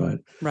us, right?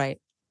 Right.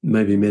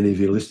 Maybe many of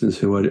your listeners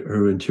who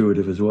are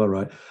intuitive as well,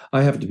 right?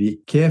 I have to be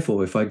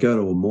careful if I go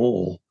to a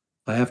mall.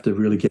 I have to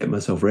really get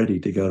myself ready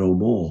to go to a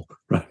mall,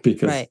 right?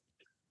 Because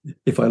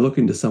if I look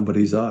into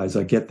somebody's eyes,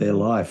 I get their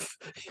life.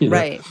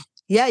 Right.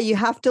 Yeah, you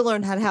have to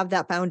learn how to have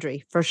that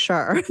boundary for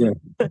sure.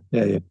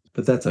 Yeah.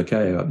 But that's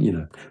okay,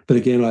 But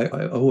again,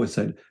 I always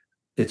say,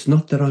 it's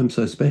not that I'm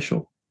so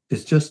special.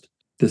 It's just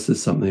this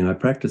is something I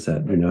practice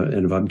at,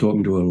 and if I'm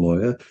talking to a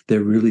lawyer,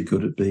 they're really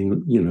good at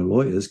being,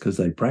 lawyers because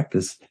they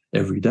practice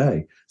every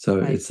day.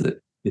 So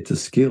it's a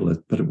skill,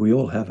 but we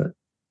all have it.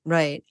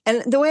 Right.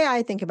 And the way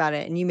I think about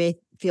it, and you may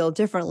feel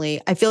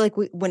differently, I feel like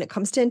when it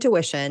comes to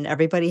intuition,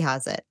 everybody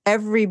has it.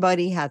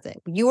 Everybody has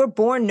it. You were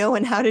born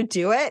knowing how to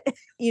do it,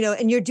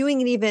 and you're doing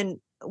it.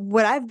 Even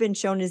what I've been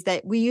shown is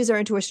that we use our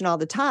intuition all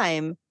the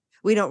time.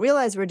 We don't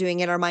realize we're doing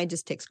it. Our mind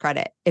just takes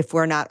credit if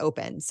we're not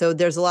open. So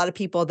there's a lot of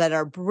people that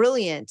are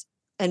brilliant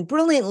and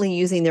brilliantly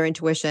using their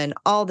intuition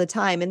all the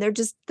time. And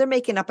they're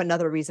making up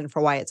another reason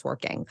for why it's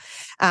working.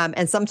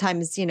 And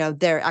sometimes,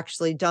 they're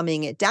actually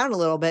dumbing it down a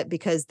little bit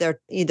because they're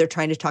either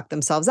trying to talk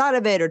themselves out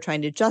of it or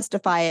trying to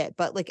justify it.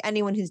 But like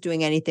anyone who's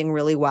doing anything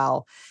really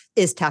well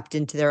is tapped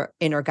into their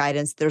inner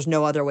guidance. There's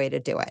no other way to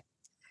do it.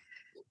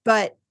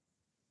 But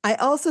I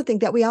also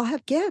think that we all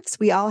have gifts.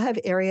 We all have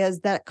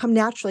areas that come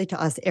naturally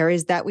to us,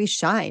 areas that we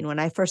shine. When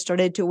I first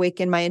started to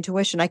awaken my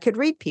intuition, I could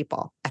read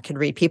people.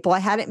 I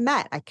hadn't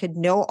met. I could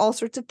know all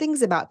sorts of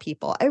things about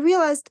people. I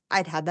realized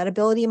I'd had that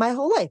ability my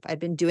whole life. I'd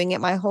been doing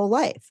it my whole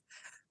life.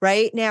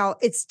 Right now,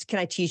 can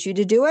I teach you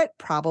to do it?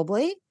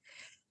 Probably.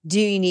 Do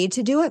you need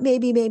to do it?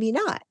 Maybe, maybe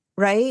not.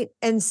 Right.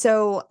 And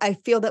so I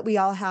feel that we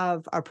all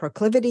have our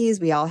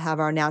proclivities. We all have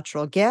our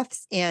natural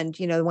gifts. And,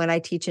 when I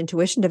teach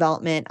intuition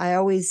development, I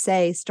always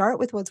say, start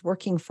with what's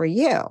working for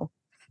you,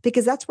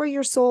 because that's where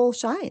your soul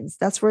shines.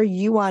 That's where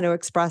you want to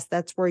express.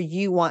 That's where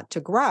you want to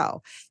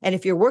grow. And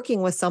if you're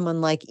working with someone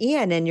like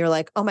Ian and you're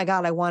like, oh my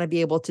God, I want to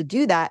be able to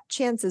do that.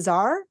 Chances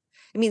are,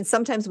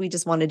 sometimes we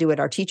just want to do what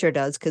our teacher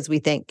does because we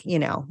think,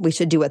 we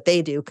should do what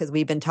they do because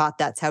we've been taught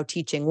that's how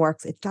teaching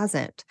works. It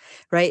doesn't,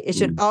 right? It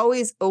should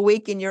always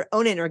awaken your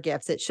own inner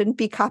gifts. It shouldn't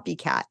be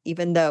copycat,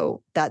 even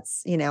though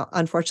that's,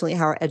 unfortunately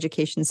how our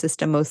education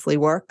system mostly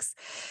works.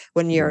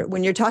 When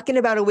you're talking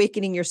about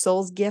awakening your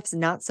soul's gifts,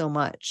 not so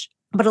much.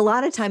 But a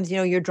lot of times,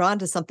 you're drawn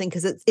to something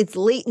because it's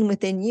latent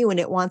within you and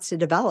it wants to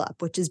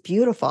develop, which is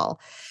beautiful.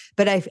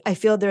 But I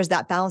feel there's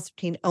that balance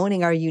between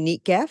owning our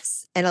unique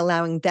gifts and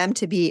allowing them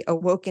to be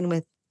awoken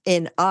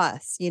within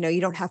us.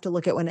 You don't have to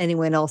look at what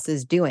anyone else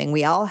is doing.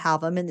 We all have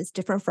them and it's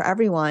different for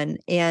everyone.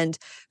 And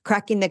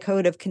cracking the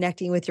code of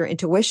connecting with your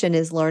intuition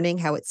is learning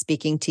how it's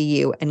speaking to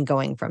you and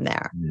going from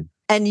there. Yeah.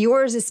 And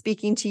yours is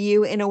speaking to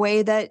you in a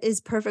way that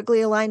is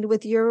perfectly aligned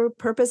with your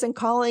purpose and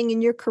calling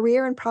in your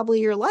career and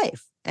probably your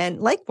life.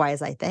 And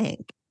likewise, I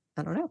think.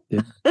 I don't know.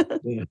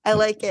 Yeah. I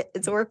like it.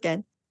 It's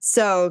working.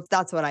 So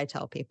that's what I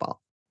tell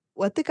people.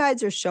 What the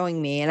guides are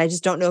showing me, and I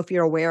just don't know if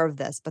you're aware of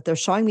this, but they're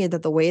showing me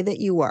that the way that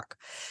you work,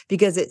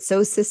 because it's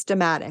so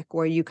systematic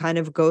where you kind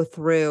of go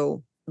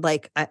through,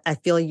 like, I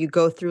feel you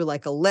go through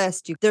like a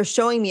list. They're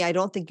showing me, I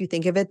don't think you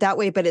think of it that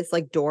way, but it's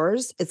like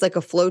doors. It's like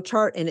a flow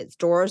chart and it's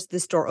doors.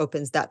 This door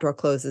opens, that door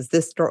closes.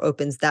 This door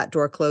opens, that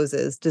door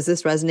closes. Does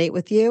this resonate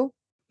with you?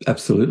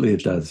 Absolutely,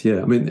 it does.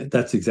 Yeah. I mean,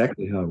 that's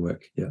exactly how I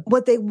work. Yeah.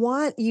 What they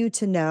want you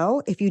to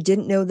know, if you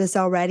didn't know this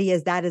already,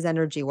 is that is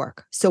energy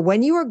work. So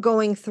when you are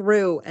going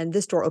through and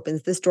this door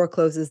opens, this door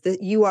closes,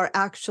 you are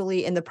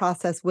actually in the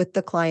process with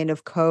the client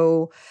of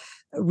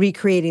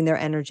recreating their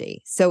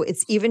energy. So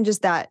it's even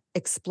just that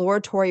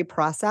exploratory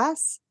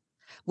process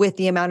with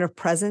the amount of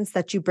presence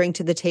that you bring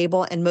to the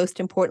table. And most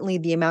importantly,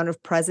 the amount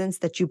of presence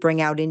that you bring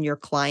out in your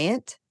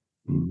client.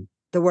 Mm.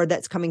 The word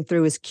that's coming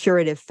through is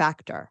curative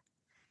factor.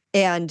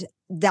 And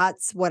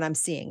that's what I'm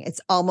seeing. It's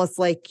almost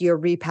like you're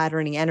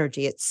repatterning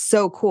energy. It's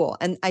so cool.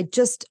 And I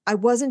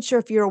wasn't sure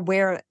if you're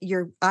aware,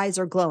 your eyes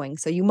are glowing,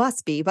 so you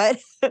must be, but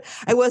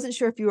I wasn't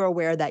sure if you were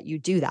aware that you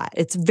do that.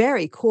 It's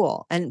very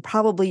cool. And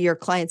probably your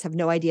clients have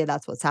no idea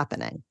that's what's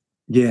happening.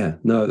 Yeah,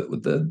 no,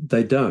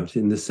 they don't,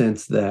 in the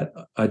sense that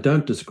I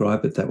don't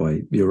describe it that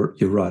way. You're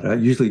right. I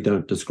usually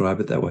don't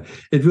describe it that way.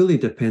 It really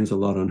depends a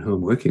lot on who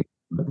I'm working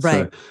with.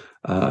 Right. So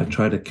I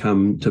try to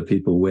come to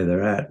people where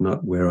they're at,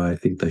 not where I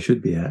think they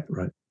should be at,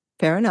 right?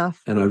 Fair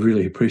enough. And I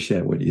really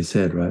appreciate what you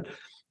said, right?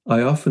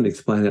 I often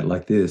explain it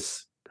like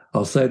this.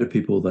 I'll say to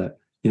people that,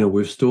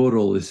 we've stored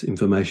all this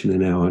information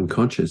in our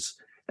unconscious.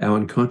 Our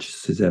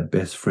unconscious is our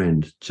best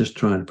friend, just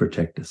trying to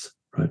protect us,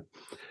 right?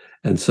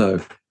 And so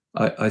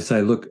I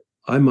say, look,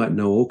 I might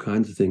know all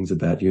kinds of things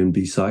about you and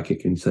be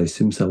psychic and say,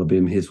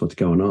 simsalabim, here's what's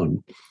going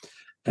on.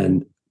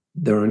 And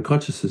their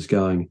unconscious is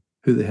going,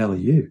 who the hell are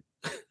you?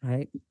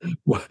 Right.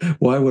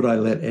 Why would I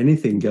let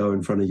anything go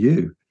in front of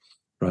you?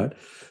 Right.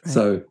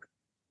 So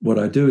what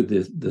I do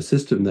with the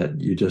system that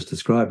you just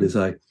described is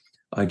I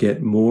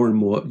get more and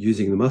more,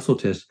 using the muscle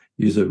test,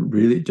 use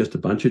just a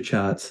bunch of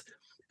charts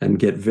and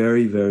get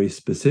very, very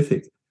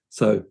specific.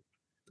 So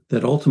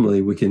that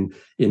ultimately we can,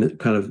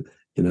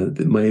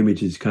 my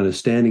image is kind of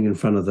standing in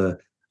front of the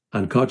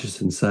unconscious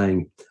and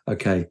saying,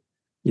 okay,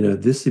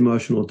 this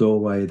emotional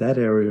doorway, that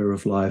area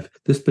of life,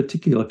 this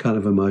particular kind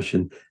of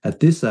emotion at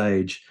this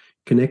age,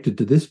 connected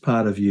to this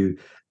part of you,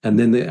 and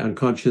then the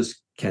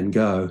unconscious can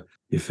go,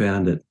 you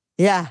found it.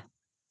 Yeah.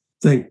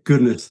 Thank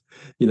goodness,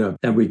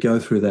 and we go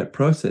through that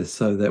process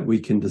so that we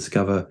can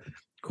discover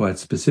quite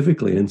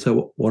specifically. And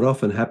so what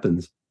often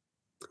happens,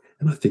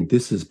 and I think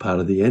this is part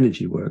of the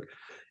energy work,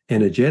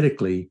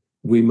 energetically,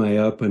 we may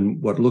open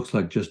what looks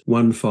like just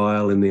one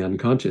file in the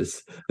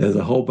unconscious. There's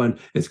a whole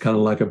bunch. It's kind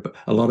of like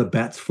a lot of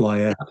bats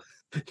fly out.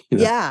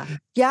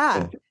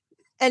 Yeah.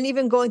 And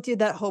even going through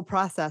that whole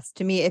process,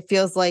 to me, it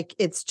feels like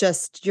it's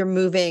just you're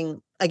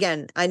moving.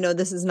 Again, I know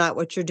this is not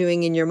what you're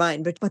doing in your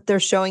mind, but what they're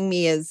showing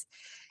me is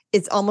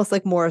it's almost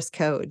like Morse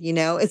code,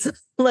 It's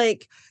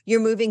like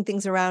you're moving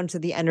things around so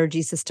the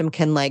energy system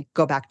can like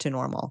go back to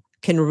normal,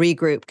 can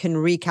regroup, can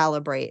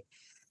recalibrate.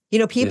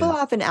 People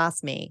often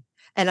ask me,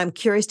 and I'm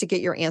curious to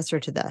get your answer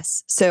to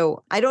this.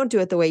 So I don't do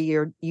it the way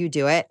you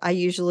do it.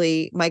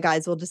 My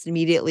guides will just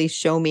immediately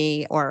show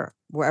me, or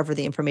wherever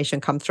the information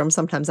comes from.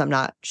 Sometimes I'm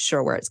not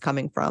sure where it's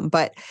coming from,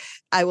 but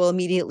I will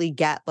immediately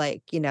get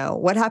like,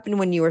 what happened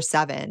when you were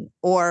 7,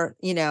 or,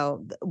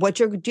 what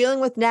you're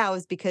dealing with now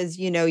is because,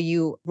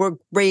 you were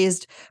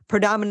raised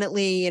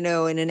predominantly, in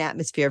an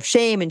atmosphere of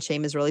shame, and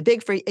shame is really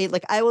big for you.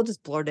 Like, I will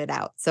just blurt it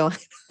out. So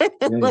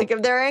like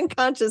if their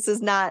unconscious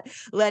is not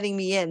letting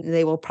me in,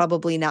 they will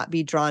probably not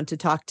be drawn to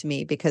talk to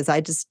me because I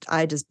just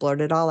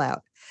blurt it all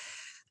out.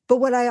 But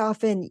what I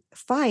often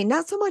find,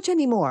 not so much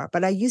anymore,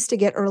 but I used to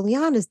get early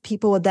on, is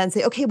people would then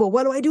say, okay, well,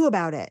 what do I do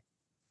about it?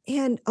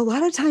 And a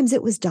lot of times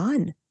it was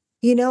done.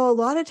 A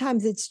lot of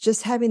times it's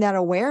just having that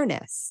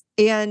awareness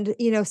and,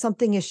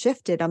 something has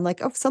shifted. I'm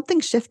like, oh, something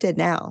shifted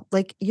now.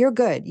 Like, you're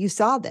good. You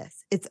saw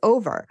this. It's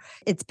over.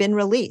 It's been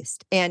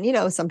released. And,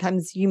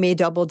 sometimes you may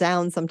double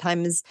down.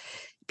 Sometimes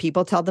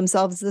people tell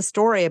themselves the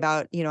story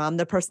about, I'm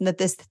the person that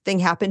this thing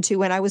happened to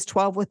when I was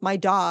 12 with my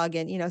dog.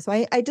 And, so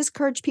I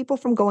discourage people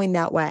from going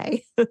that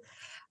way.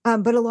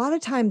 But a lot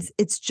of times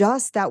it's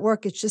just that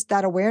work. It's just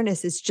that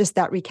awareness. It's just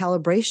that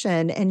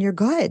recalibration, and you're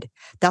good.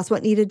 That's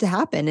what needed to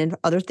happen. And if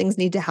other things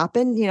need to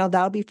happen,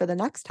 that'll be for the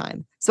next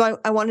time. So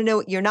I want to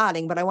know, you're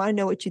nodding, but I want to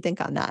know what you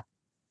think on that.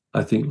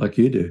 I think like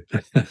you do.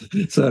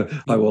 So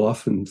I will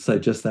often say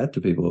just that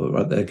to people,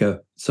 right? They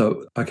go,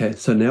 so, okay,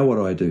 so now what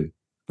do I do?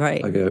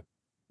 Right. I go,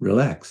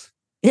 relax.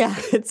 Yeah,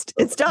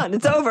 it's done.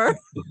 It's over.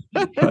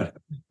 Right.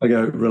 I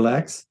go,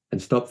 relax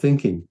and stop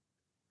thinking.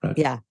 Right.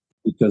 Yeah.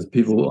 Because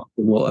people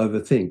will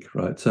overthink.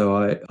 Right. So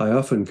I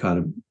often kind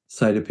of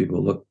say to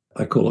people, look,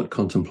 I call it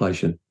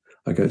contemplation.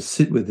 I go,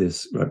 sit with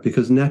this, right?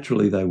 Because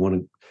naturally they want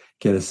to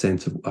get a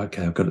sense of,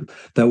 okay, I've got it.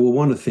 They will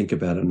want to think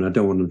about it. And I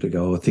don't want them to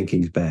go, oh,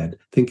 thinking's bad.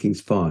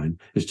 Thinking's fine.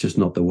 It's just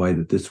not the way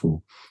that this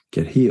will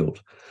get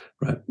healed,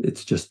 right?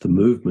 It's just the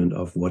movement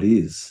of what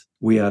is.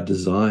 We are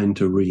designed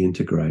to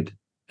reintegrate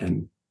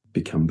and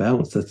become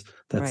balanced. That's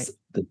Right.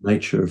 the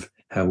nature of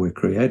how we're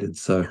created.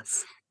 So,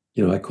 Yes.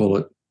 I call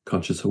it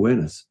conscious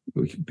awareness.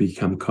 We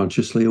become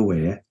consciously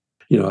aware.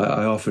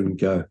 I often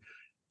go,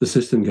 the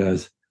system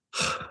goes,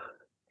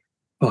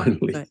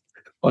 finally, Right.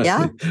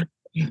 finally.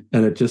 Yeah.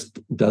 And it just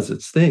does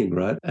its thing,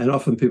 right? And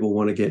often people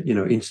want to get,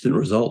 instant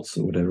results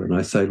or whatever. And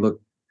I say, look,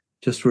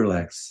 just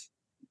relax,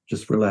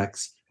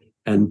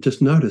 and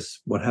just notice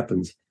what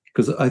happens.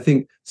 Because I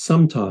think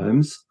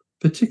sometimes,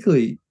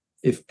 particularly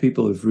if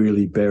people have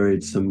really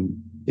buried some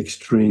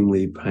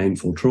extremely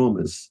painful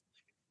traumas,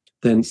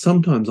 then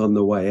sometimes on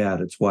the way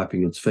out, it's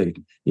wiping its feet.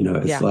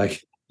 It's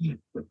like,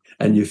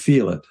 and you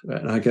feel it.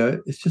 Right? And I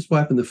go, it's just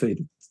wiping the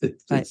feet.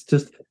 It's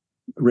just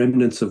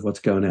remnants of what's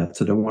going out.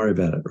 So don't worry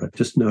about it, right?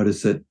 Just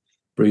notice it,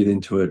 breathe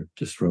into it,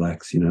 just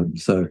relax,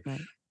 So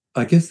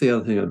I guess the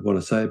other thing I'd want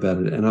to say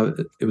about it,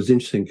 and it was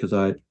interesting because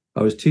I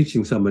was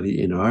teaching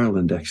somebody in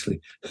Ireland,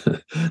 actually,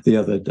 the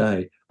other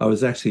day.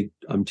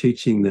 I'm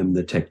teaching them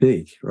the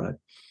technique, right?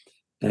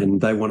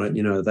 And they want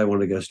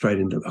to go straight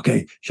into,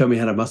 okay, show me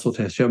how to muscle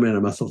test,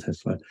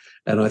 right?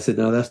 And I said,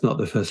 no, that's not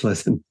the first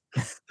lesson.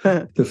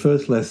 The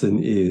first lesson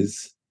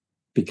is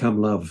become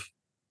love.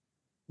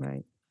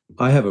 Right.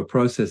 I have a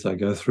process I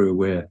go through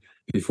where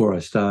before I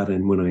start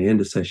and when I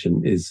end a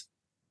session is,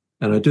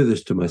 and I do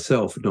this to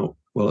myself,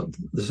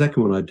 the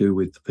second one I do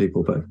with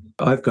people, but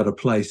I've got a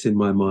place in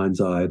my mind's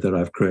eye that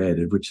I've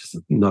created, which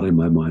is not in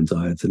my mind's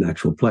eye, it's an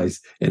actual place,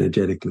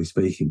 energetically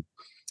speaking,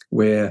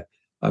 where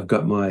I've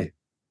got my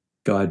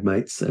guide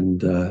mates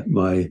and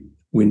my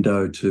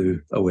window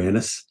to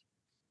awareness.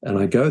 And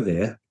I go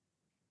there.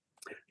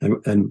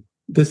 And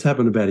this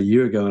happened about a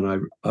year ago,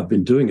 and I've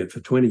been doing it for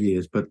 20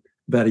 years, but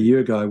about a year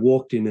ago, I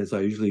walked in as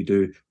I usually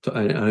do.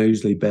 I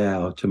usually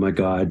bow to my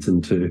guides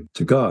and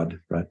to God,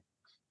 right?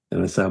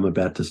 And I say, I'm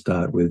about to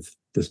start with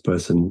this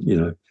person,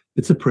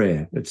 it's a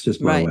prayer. It's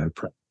just my way of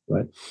praying,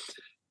 right?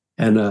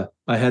 And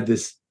I had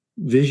this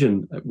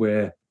vision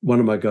where one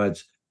of my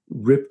guides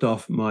ripped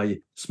off my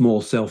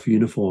small self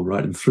uniform,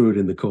 right, and threw it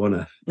in the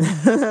corner.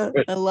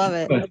 I love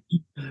it.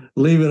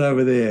 Leave it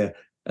over there.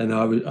 And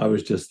I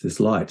was just this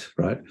light,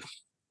 right?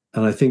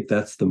 And I think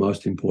that's the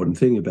most important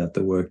thing about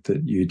the work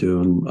that you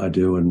do and I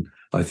do. And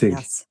I think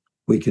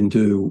we can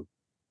do,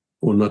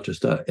 or not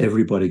just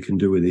everybody can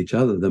do with each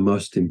other. The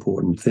most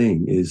important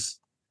thing is,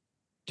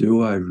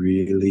 do I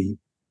really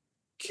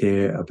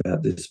care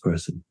about this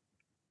person?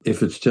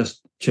 If it's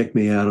just check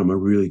me out, I'm a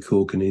really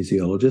cool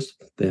kinesiologist,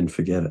 then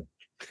forget it.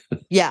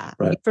 Yeah,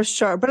 for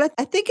sure. But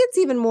I think it's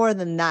even more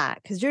than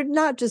that, because you're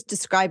not just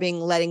describing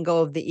letting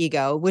go of the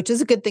ego, which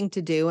is a good thing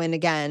to do. And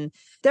again,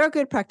 there are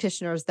good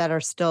practitioners that are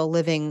still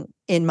living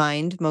in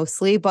mind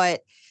mostly,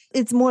 but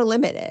it's more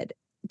limited.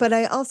 But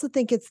I also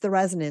think it's the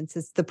resonance,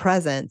 it's the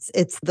presence,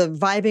 it's the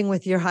vibing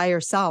with your higher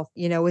self,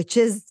 which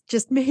is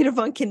just made of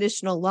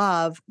unconditional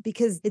love,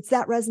 because it's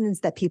that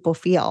resonance that people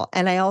feel.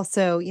 And I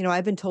also,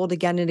 I've been told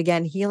again and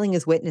again, healing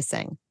is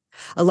witnessing.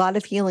 A lot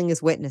of healing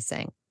is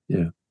witnessing.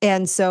 Yeah.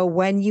 And so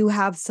when you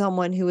have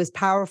someone who is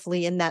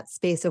powerfully in that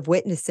space of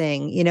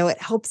witnessing,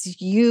 it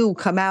helps you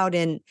come out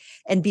and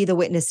be the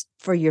witness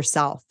for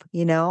yourself,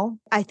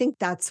 I think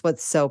that's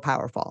what's so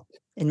powerful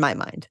in my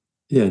mind.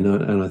 Yeah, no,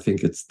 and I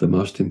think it's the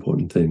most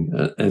important thing.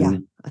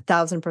 And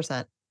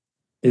 1,000%.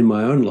 In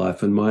my own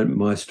life, and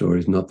my story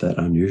is not that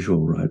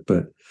unusual, right?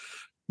 But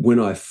when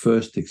I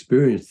first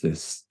experienced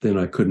this, then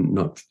I couldn't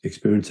not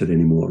experience it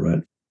anymore,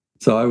 right?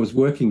 So I was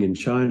working in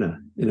China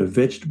in a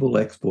vegetable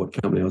export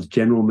company. I was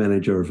general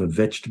manager of a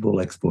vegetable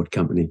export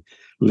company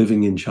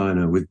living in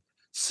China with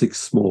 6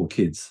 small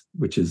kids,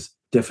 which is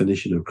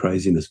definition of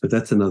craziness, but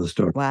that's another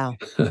story. Wow.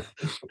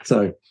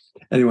 So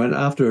anyway,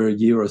 after a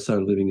year or so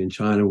living in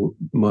China,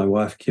 my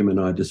wife, Kim, and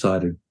I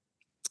decided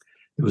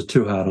it was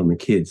too hard on the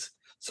kids.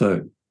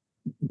 So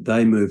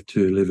they moved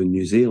to live in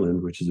New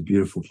Zealand, which is a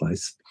beautiful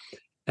place.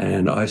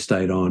 And I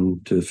stayed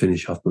on to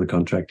finish off my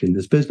contract in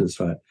this business,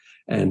 right?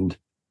 And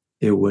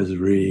it was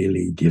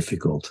really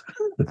difficult.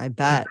 I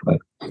bet.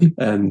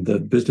 And the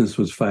business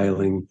was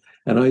failing.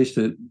 And I used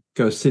to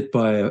go sit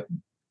by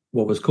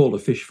what was called a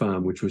fish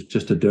farm, which was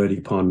just a dirty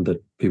pond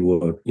that people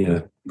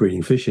were,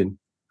 breeding fish in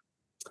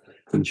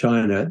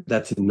China.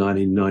 That's in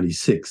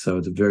 1996. So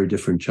it's a very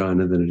different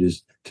China than it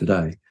is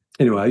today.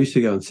 Anyway, I used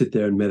to go and sit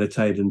there and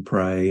meditate and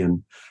pray.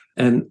 And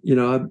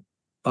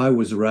I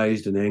was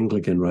raised an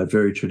Anglican, right?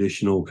 Very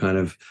traditional kind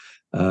of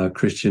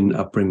Christian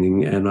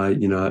upbringing, and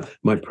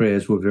my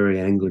prayers were very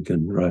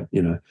Anglican, right?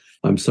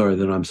 I'm sorry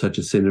that I'm such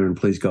a sinner, and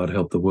please God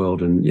help the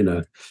world,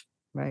 and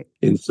Right.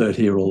 Insert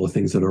here all the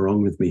things that are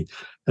wrong with me.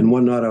 And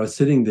one night I was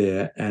sitting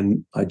there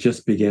and I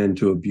just began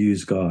to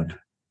abuse God.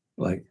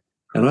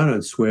 And I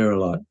don't swear a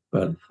lot,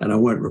 and I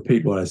won't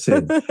repeat what I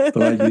said, but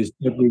I used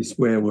every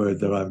swear word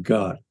that I've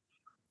got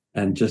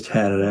and just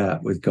had it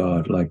out with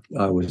God. Like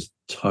I was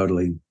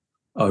totally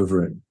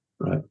over it,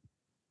 right?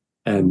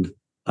 And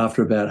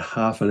after about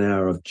half an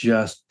hour of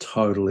just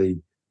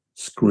totally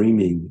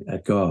screaming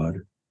at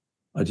God,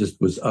 I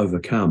just was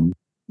overcome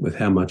with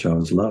how much I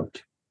was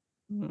loved.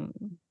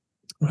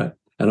 Right.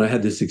 And I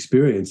had this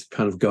experience,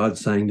 kind of God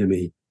saying to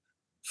me,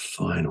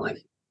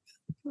 finally.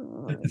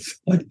 It's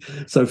like,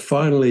 so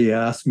finally you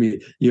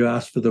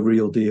asked for the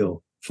real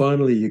deal.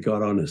 Finally you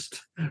got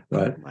honest.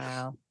 Right.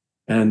 Wow.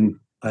 And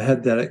I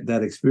had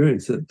that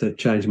experience that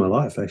changed my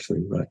life,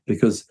 actually, right?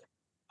 Because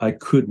I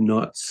could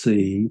not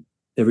see,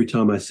 every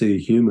time I see a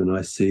human,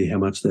 I see how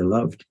much they're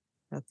loved.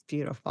 That's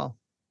beautiful.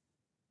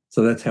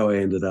 So that's how I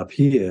ended up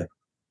here.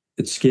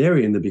 It's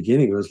scary in the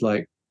beginning. It was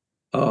like,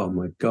 oh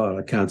my God,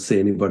 I can't see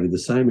anybody the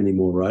same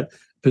anymore, right?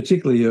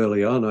 Particularly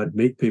early on, I'd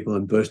meet people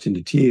and burst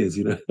into tears,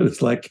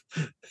 It's like,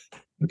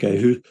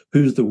 okay,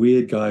 who's the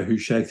weird guy who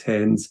shakes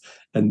hands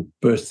and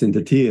bursts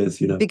into tears,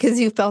 Because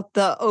you felt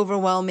the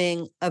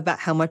overwhelming about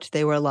how much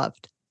they were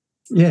loved.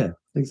 Yeah,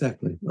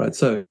 exactly. Right.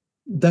 So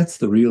that's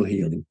the real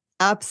healing.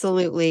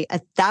 Absolutely.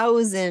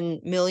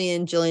 1,000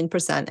 million jillion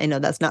 %. I know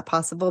that's not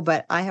possible,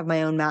 but I have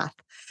my own math.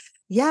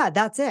 Yeah,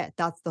 that's it.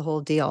 That's the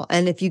whole deal.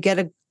 And if you get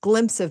a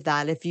glimpse of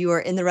that, if you are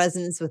in the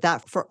resonance with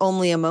that for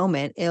only a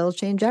moment, it'll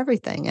change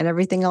everything. And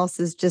everything else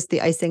is just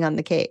the icing on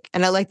the cake.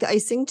 And I like the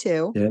icing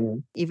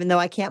too, even though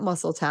I can't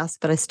muscle test,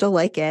 but I still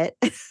like it.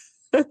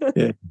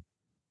 Yeah.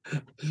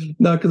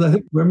 No, because I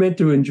think we're meant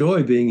to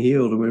enjoy being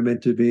healed and we're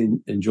meant to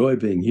enjoy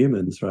being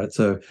humans, right?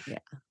 So yeah.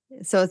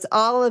 So it's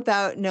all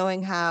about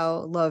knowing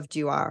how loved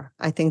you are.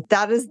 I think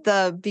that is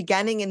the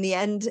beginning and the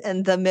end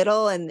and the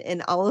middle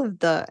and all of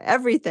the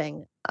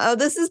everything. Oh,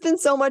 this has been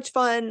so much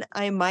fun.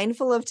 I'm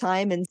mindful of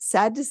time and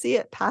sad to see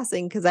it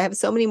passing because I have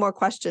so many more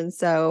questions.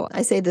 So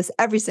I say this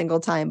every single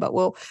time, but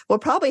we'll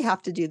probably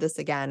have to do this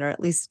again, or at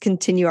least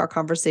continue our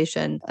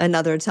conversation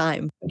another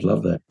time. I'd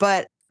love that.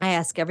 But I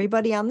ask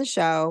everybody on the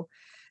show,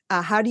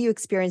 how do you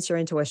experience your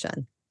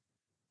intuition?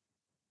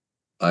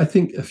 I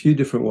think a few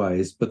different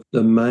ways, but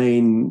the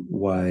main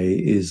way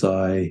is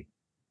I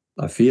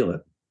feel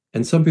it.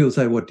 And some people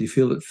say, what, do you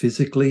feel it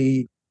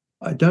physically?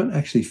 I don't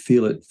actually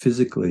feel it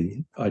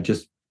physically. I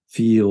just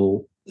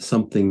feel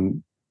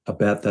something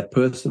about that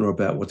person or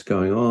about what's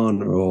going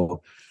on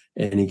or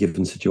any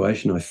given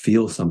situation. I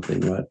feel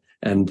something, right?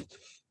 And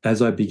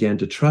as I began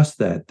to trust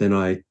that,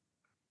 then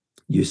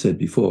you said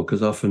before,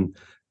 because often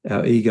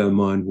our ego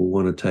mind will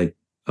want to take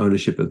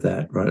ownership of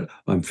that, right?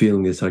 I'm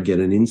feeling this, I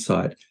get an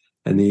insight,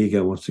 and the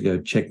ego wants to go,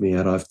 check me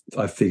out,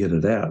 I've figured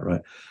it out,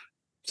 right?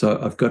 So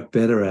I've got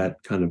better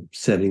at kind of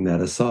setting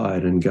that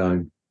aside and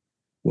going,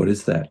 what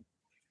is that?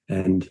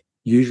 And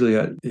usually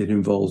it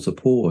involves a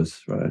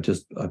pause, right?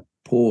 I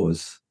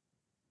pause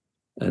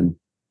and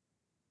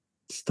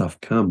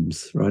stuff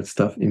comes, right?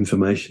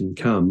 Information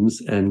comes,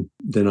 and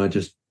then I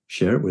just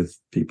share it with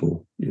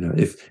people,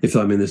 if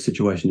I'm in a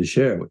situation to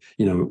share it,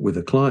 with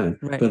a client.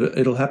 Right. But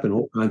it'll happen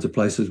all kinds of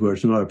places where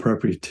it's not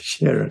appropriate to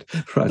share it,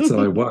 right?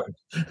 So I won't.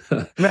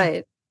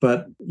 Right.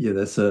 But yeah,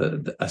 that's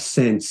a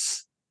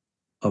sense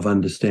of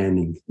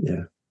understanding.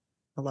 Yeah.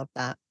 I love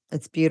that.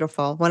 It's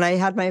beautiful. When I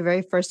had my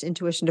very first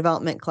intuition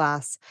development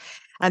class,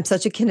 I'm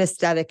such a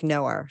kinesthetic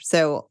knower.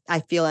 So I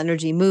feel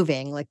energy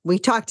moving. Like we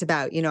talked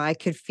about, I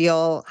could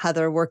feel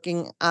Heather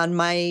working on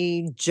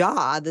my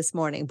jaw this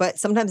morning, but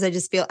sometimes I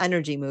just feel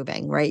energy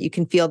moving, right? You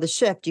can feel the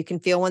shift. You can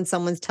feel when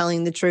someone's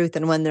telling the truth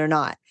and when they're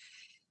not.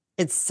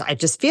 I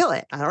just feel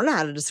it. I don't know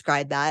how to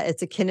describe that.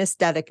 It's a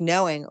kinesthetic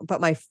knowing.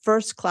 But my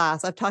first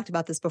class, I've talked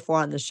about this before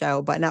on the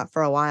show, but not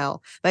for a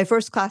while. My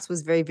first class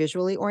was very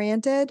visually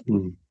oriented.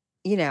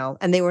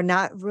 And they were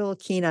not real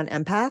keen on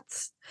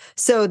empaths.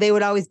 So they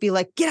would always be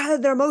like, get out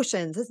of their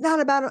emotions. It's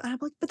not about it. I'm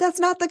like, but that's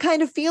not the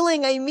kind of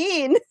feeling I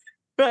mean.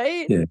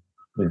 Right. Yeah.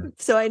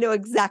 So I know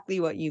exactly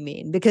what you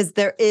mean because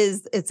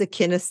it's a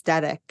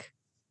kinesthetic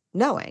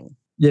knowing.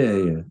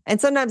 Yeah.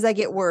 And sometimes I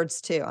get words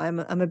too. I'm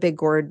a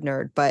big word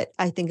nerd, but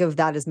I think of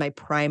that as my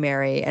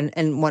primary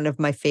and one of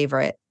my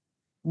favorite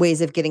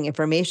ways of getting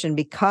information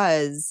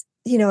because,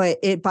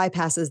 it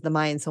bypasses the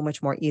mind so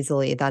much more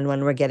easily than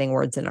when we're getting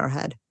words in our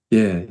head.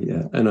 Yeah.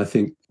 And I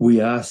think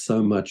we are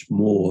so much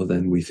more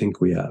than we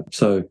think we are.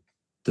 So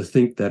to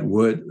think that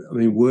words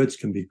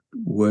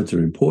are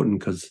important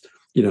because,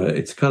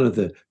 it's kind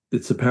of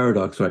it's a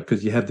paradox, right?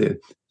 Because you have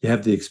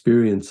the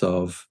experience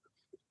of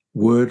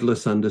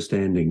wordless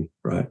understanding,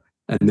 right?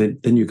 And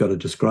then you've got to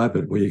describe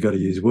it where you've got to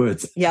use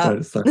words. Yeah. Right?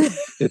 It's like,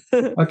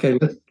 okay,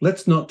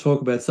 let's not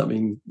talk about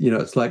something,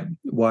 it's like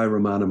why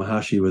Ramana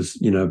Maharshi was,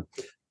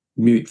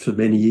 mute for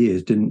many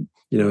years, didn't,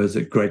 as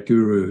a great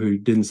guru who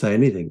didn't say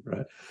anything,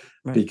 right?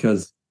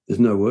 Because there's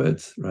no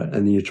words, right?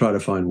 And then you try to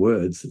find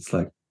words, it's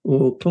like,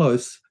 well,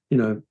 close,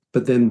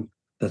 but then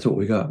that's what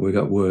we got. We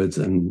got words.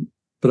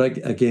 But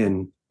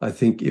again, I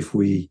think if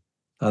we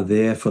are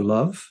there for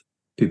love,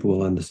 people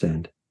will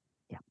understand.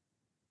 Yeah.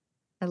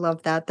 I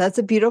love that. That's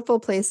a beautiful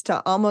place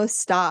to almost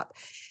stop.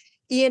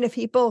 Ian, if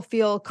people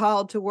feel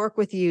called to work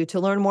with you, to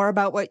learn more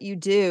about what you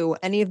do,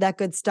 any of that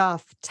good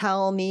stuff,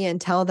 tell me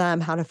and tell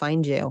them how to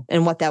find you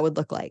and what that would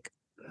look like.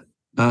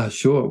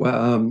 Sure.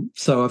 Well,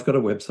 so I've got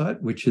a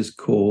website which is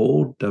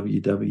called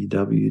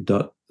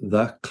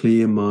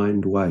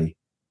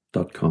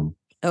www.theclearmindway.com.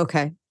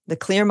 Okay.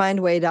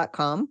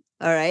 Theclearmindway.com.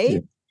 All right. Yeah.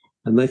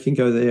 And they can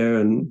go there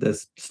and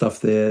there's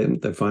stuff there.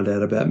 They find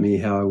out about me,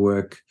 how I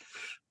work.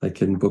 They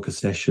can book a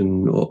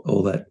session,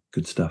 all that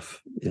good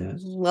stuff. Yeah.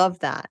 Love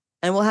that.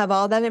 And we'll have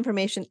all that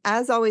information,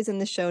 as always, in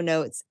the show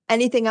notes.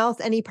 Anything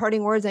else, any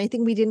parting words,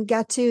 anything we didn't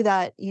get to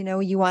that,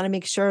 you want to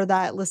make sure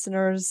that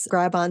listeners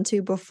grab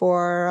onto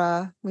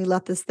before we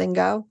let this thing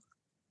go?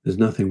 There's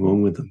nothing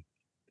wrong with them,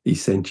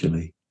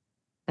 essentially.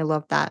 I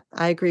love that.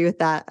 I agree with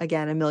that.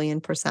 Again,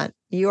 1,000,000%.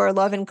 You are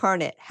love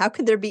incarnate. How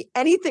could there be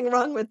anything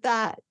wrong with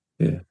that?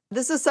 Yeah.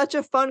 This is such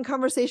a fun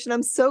conversation.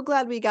 I'm so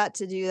glad we got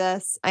to do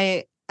this.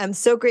 I'm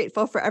so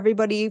grateful for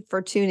everybody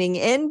for tuning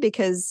in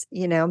because,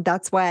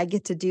 that's why I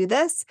get to do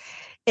this.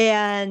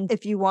 And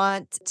if you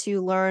want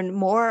to learn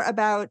more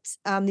about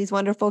these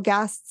wonderful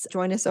guests,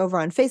 join us over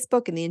on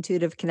Facebook in the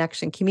Intuitive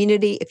Connection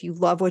community. If you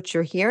love what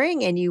you're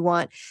hearing and you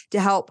want to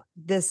help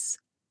this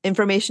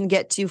information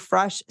get to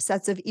fresh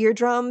sets of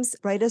eardrums,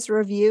 write us a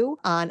review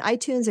on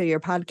iTunes or your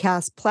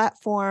podcast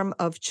platform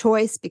of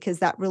choice, because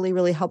that really,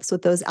 really helps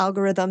with those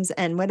algorithms.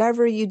 And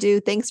whatever you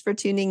do, thanks for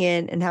tuning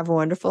in and have a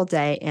wonderful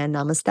day, and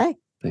namaste.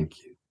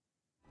 Thank you.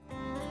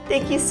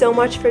 Thank you so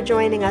much for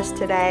joining us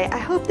today. I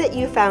hope that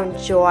you found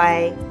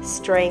joy,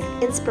 strength,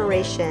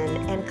 inspiration,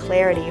 and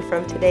clarity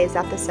from today's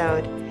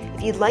episode.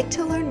 If you'd like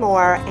to learn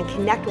more and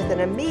connect with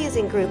an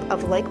amazing group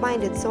of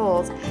like-minded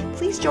souls,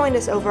 please join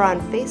us over on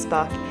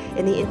Facebook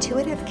in the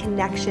Intuitive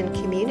Connection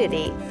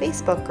Community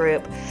Facebook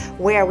group,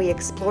 where we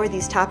explore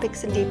these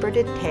topics in deeper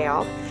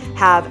detail,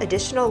 have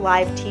additional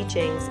live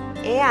teachings,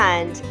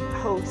 and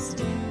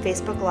host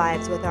Facebook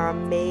Lives with our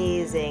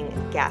amazing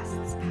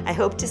guests. I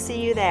hope to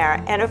see you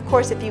there. And of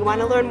course, if you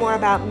want to learn more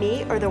about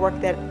me or the work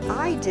that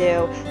I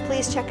do,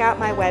 please check out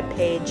my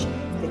webpage,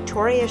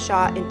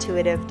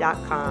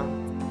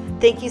 victoriashawintuitive.com.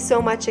 Thank you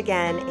so much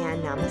again,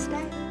 and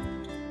namaste.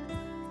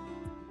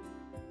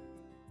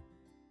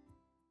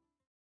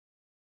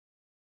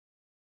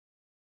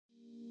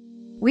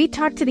 We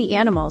talk to the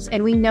animals,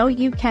 and we know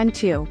you can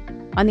too.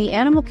 On the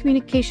Animal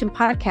Communication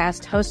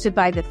Podcast, hosted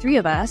by the three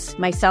of us,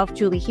 myself,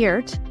 Julie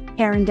Hiert,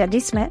 Karen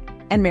Dudley-Smith,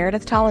 and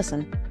Meredith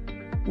Tollison,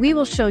 we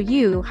will show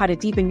you how to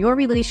deepen your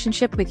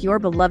relationship with your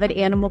beloved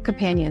animal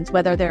companions,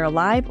 whether they're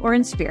alive or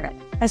in spirit.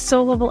 As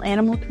soul-level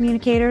animal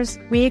communicators,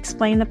 we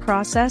explain the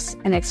process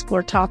and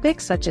explore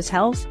topics such as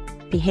health,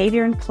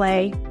 behavior, and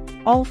play,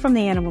 all from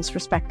the animal's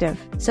perspective.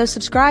 So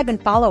subscribe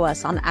and follow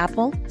us on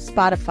Apple,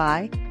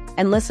 Spotify,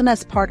 and listen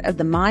as part of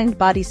the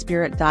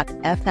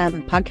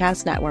mindbodyspirit.fm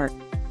podcast network.